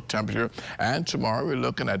your low temperature. And tomorrow we're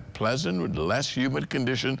looking at pleasant with less humid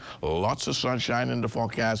condition, lots of sunshine in the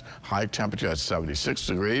forecast, high temperature at 76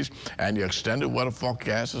 degrees. And your extended weather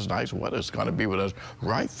forecast is nice weather. It's going to be with us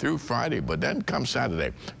right through Friday. But then come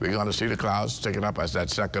Saturday, we're going to see the clouds taking up as that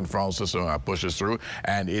second frontal system pushes through.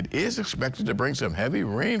 And it is expected to bring some heavy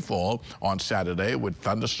rainfall on Saturday with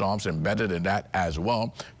thunderstorms embedded in that as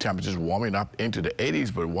well. Temperatures warming up into the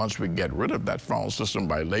 80s, but once we get rid of that frontal system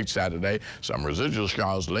by late Saturday, some residual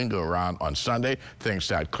showers linger around on Sunday. Things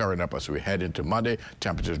start clearing up as we head into Monday.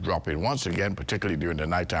 Temperatures dropping once again, particularly during the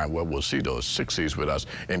nighttime, where we'll see those 60s with us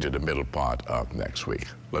into the middle part of next week.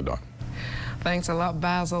 LaDon. Thanks a lot,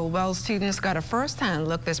 Basil. Well, students got a first-hand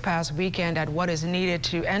look this past weekend at what is needed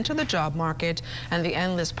to enter the job market and the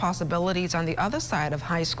endless possibilities on the other side of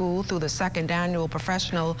high school through the second annual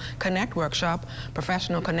Professional Connect workshop.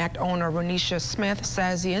 Professional Connect owner Renisha Smith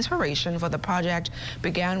says the inspiration for the project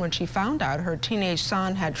began when she found out her teenage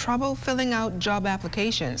son had trouble filling out job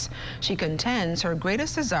applications. She contends her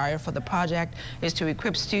greatest desire for the project is to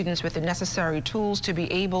equip students with the necessary tools to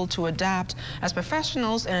be able to adapt as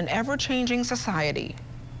professionals in an ever-changing society.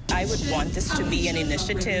 I would want this to be an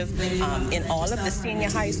initiative in all of the senior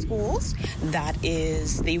high schools. That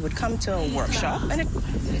is, they would come to a workshop, and it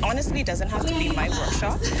honestly doesn't have to be my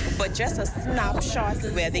workshop, but just a snapshot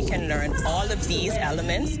where they can learn all of these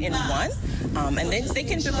elements in one, and then they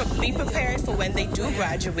can be prepared for when they do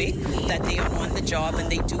graduate, that they are on the job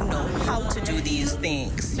and they do know how to do these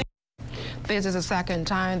things. This is the second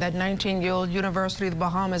time that 19-year-old University of the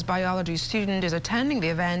Bahamas biology student is attending the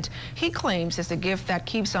event. He claims it's a gift that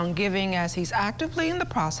keeps on giving as he's actively in the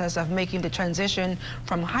process of making the transition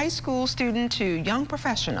from high school student to young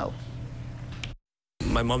professional.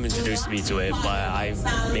 My mom introduced me to it, but I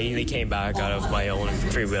mainly came back out of my own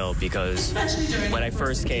free will because when I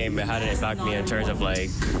first came, it had an impact on me in terms of like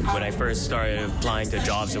when I first started applying to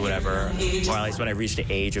jobs or whatever, or at least when I reached the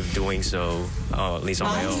age of doing so, at least on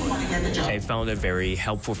my own. I found it very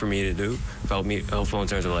helpful for me to do. Felt me helpful in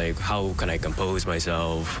terms of like how can I compose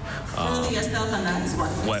myself,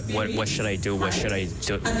 what should I do, what should I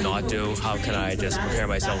not do, how can I just prepare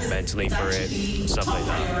myself mentally for it, stuff like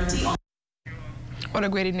that. What a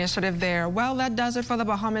great initiative there. Well, that does it for the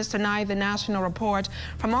Bahamas Tonight, the National Report.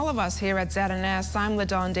 From all of us here at ZNS, I'm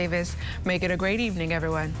LaDon Davis. Make it a great evening,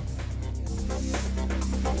 everyone.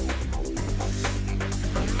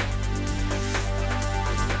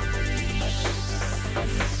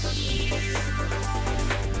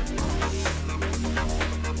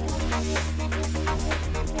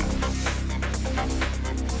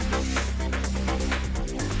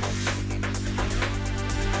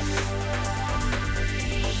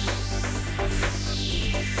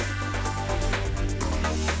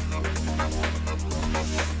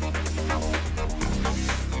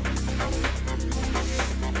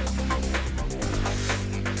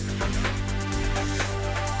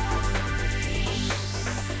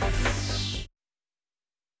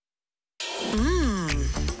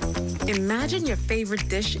 Imagine your favorite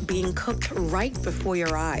dish being cooked right before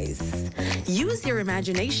your eyes. Use your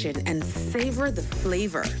imagination and savor the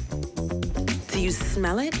flavor. Do you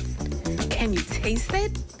smell it? Can you taste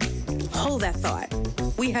it? Hold that thought.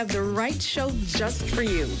 We have the right show just for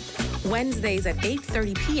you. Wednesdays at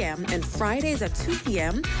 8:30 p.m. and Fridays at 2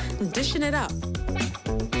 p.m. Dishing it up.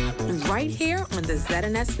 Right here on the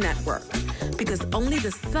ZNS Network, because only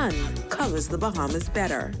the sun covers the Bahamas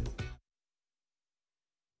better.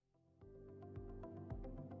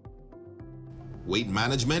 Weight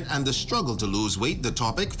management and the struggle to lose weight, the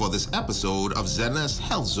topic for this episode of ZNS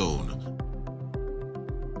Health Zone.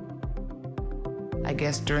 I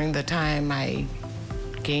guess during the time I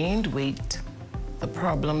gained weight, the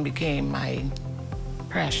problem became my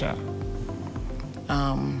pressure.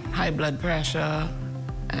 High blood pressure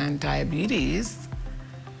and diabetes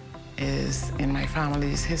is in my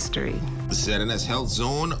family's history. ZNS Health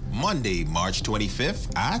Zone, Monday, March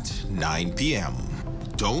 25th at 9 p.m.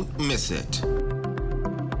 Don't miss it.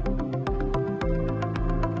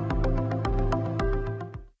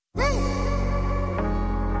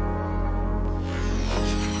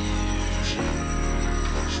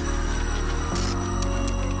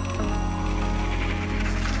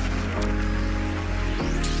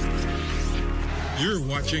 You're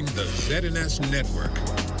watching the ZNS Network,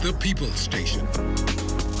 the People's Station.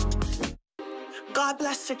 God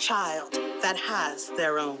bless a child that has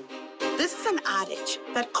their own. This is an adage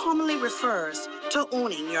that commonly refers to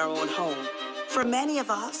owning your own home. For many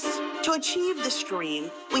of us, to achieve this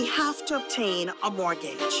dream, we have to obtain a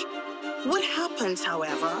mortgage. What happens,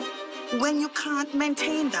 however, When you can't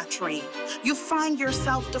maintain that dream, you find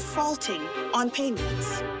yourself defaulting on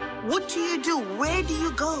payments. What do you do? Where do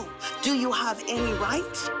you go? Do you have any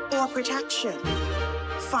rights or protection?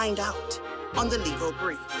 Find out on The Legal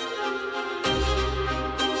Brief.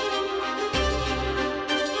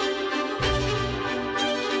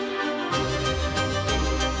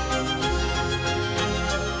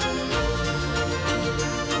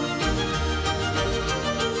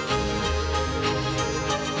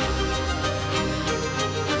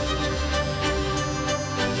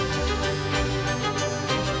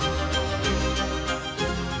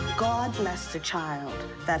 Bless the child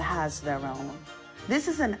that has their own. This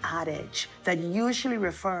is an adage that usually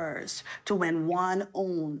refers to when one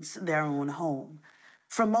owns their own home.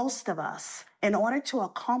 For most of us, in order to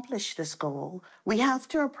accomplish this goal, we have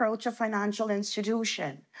to approach a financial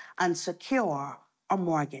institution and secure a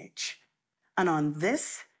mortgage. And on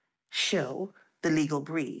this show, The Legal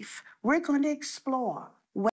Brief, we're going to explore